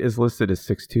height is listed as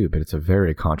 6'2", but it's a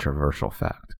very controversial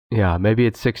fact. Yeah, maybe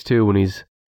it's 6'2" when he's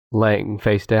laying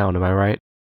face down, am I right?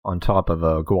 On top of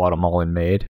a Guatemalan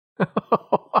maid.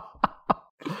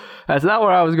 That's not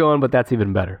where I was going, but that's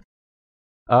even better.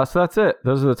 So that's it.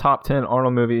 Those are the top 10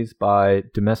 Arnold movies by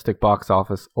domestic box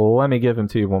office. Let me give them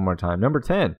to you one more time. Number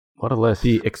 10. What a list.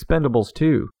 The Expendables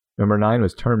 2. Number 9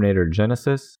 was Terminator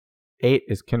Genisys. 8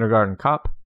 is Kindergarten Cop.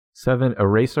 7,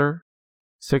 Eraser.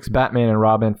 6, Batman and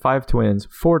Robin. 5, Twins.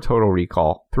 4, Total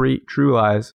Recall. 3, True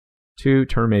Lies. 2,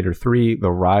 Terminator 3,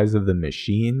 The Rise of the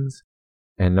Machines.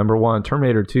 And number 1,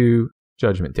 Terminator 2,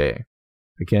 Judgment Day.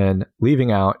 Again,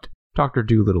 leaving out Dr.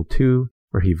 Dolittle 2,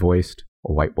 where he voiced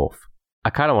a White Wolf. I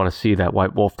kind of want to see that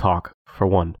White Wolf talk, for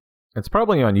one. It's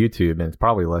probably on YouTube, and it's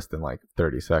probably less than like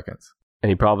 30 seconds. And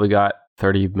he probably got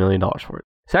 $30 million for it.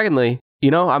 Secondly,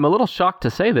 I'm a little shocked to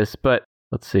say this, but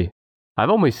let's see. I've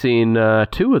only seen 2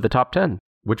 of the top 10.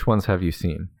 Which ones have you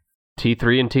seen?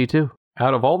 T3 and T2.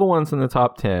 Out of all the ones in the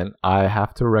top 10, I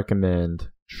have to recommend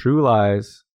True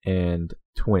Lies and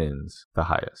Twins the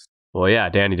highest. Well, yeah,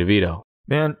 Danny DeVito.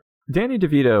 Man, Danny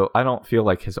DeVito, I don't feel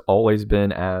like has always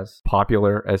been as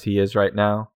popular as he is right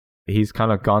now. He's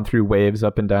kind of gone through waves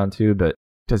up and down too, but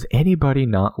does anybody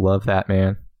not love that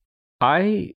man?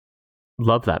 I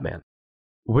love that man.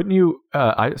 Wouldn't you?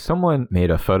 Someone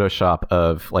made a Photoshop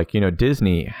of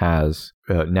Disney has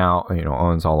now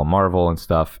owns all of Marvel and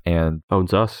stuff, and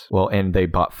owns us. Well, and they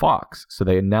bought Fox, so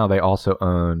they also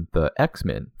own the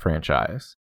X-Men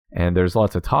franchise, and there's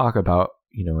lots of talk about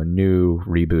a new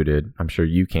rebooted, I'm sure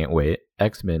you can't wait,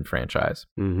 X-Men franchise.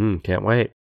 Mm-hmm. Can't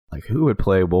wait. Like, who would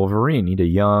play Wolverine? Need a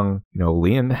young,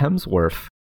 Liam Hemsworth.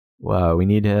 Wow, we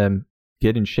need him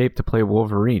get in shape to play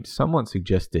Wolverine. Someone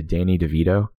suggested Danny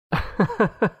DeVito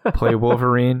play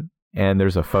Wolverine, and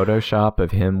there's a Photoshop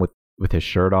of him with his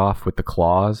shirt off with the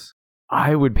claws.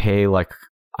 I would pay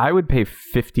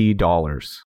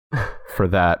 $50 for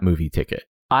that movie ticket.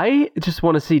 I just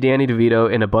want to see Danny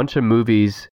DeVito in a bunch of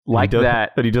movies like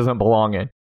that he doesn't belong in.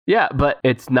 Yeah, but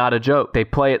it's not a joke. They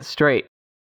play it straight.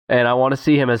 And I want to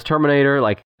see him as Terminator,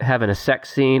 like having a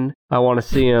sex scene. I want to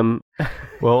see him.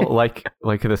 Well, like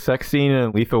the sex scene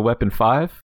in Lethal Weapon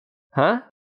 5? Huh?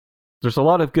 There's a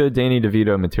lot of good Danny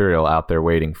DeVito material out there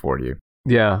waiting for you.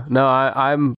 Yeah. No,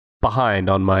 I'm behind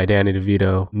on my Danny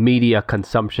DeVito media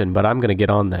consumption, but I'm going to get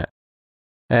on that.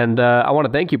 And I want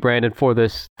to thank you, Brandon, for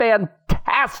this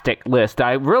fantastic list.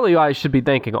 I should be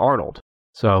thanking Arnold.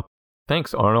 So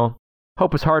Thanks, Arnold.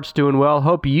 hope his heart's doing well.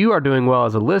 Hope you are doing well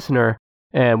as a listener.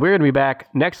 And we're going to be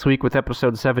back next week with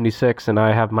episode 76. And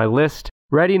I have my list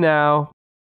ready now.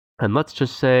 And let's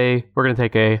just say we're going to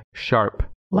take a sharp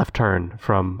left turn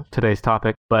from today's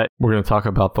topic. But We're going to talk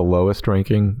about the lowest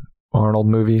ranking Arnold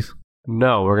movies.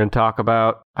 no, we're going to talk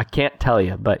about, I can't tell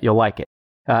you, but you'll like it.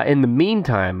 In the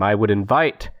meantime, I would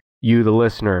invite you, the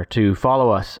listener, to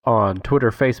follow us on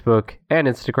Twitter, Facebook, and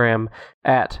Instagram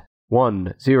at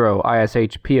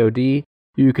 10ishpod.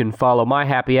 You can follow my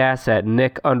happy ass at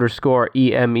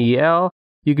Nick_EMEL.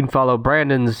 You can follow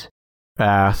Brandon's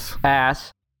Ass.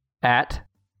 ass at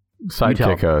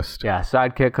Sidekick host.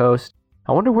 Sidekick host.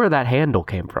 I wonder where that handle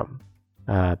came from.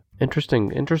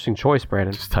 Interesting choice,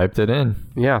 Brandon. Just typed it in.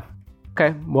 Yeah.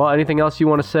 Okay. Well, anything else you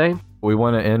want to say? We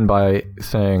want to end by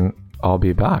saying, I'll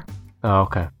be back. Oh,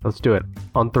 okay. Let's do it.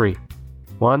 On 3.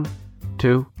 1,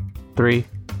 2, 3.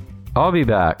 I'll be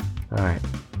back. All right.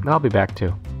 I'll be back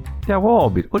too. Yeah, we'll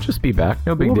just be back.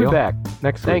 No big deal. We'll be back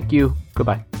next week. Thank you.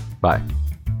 Goodbye. Bye.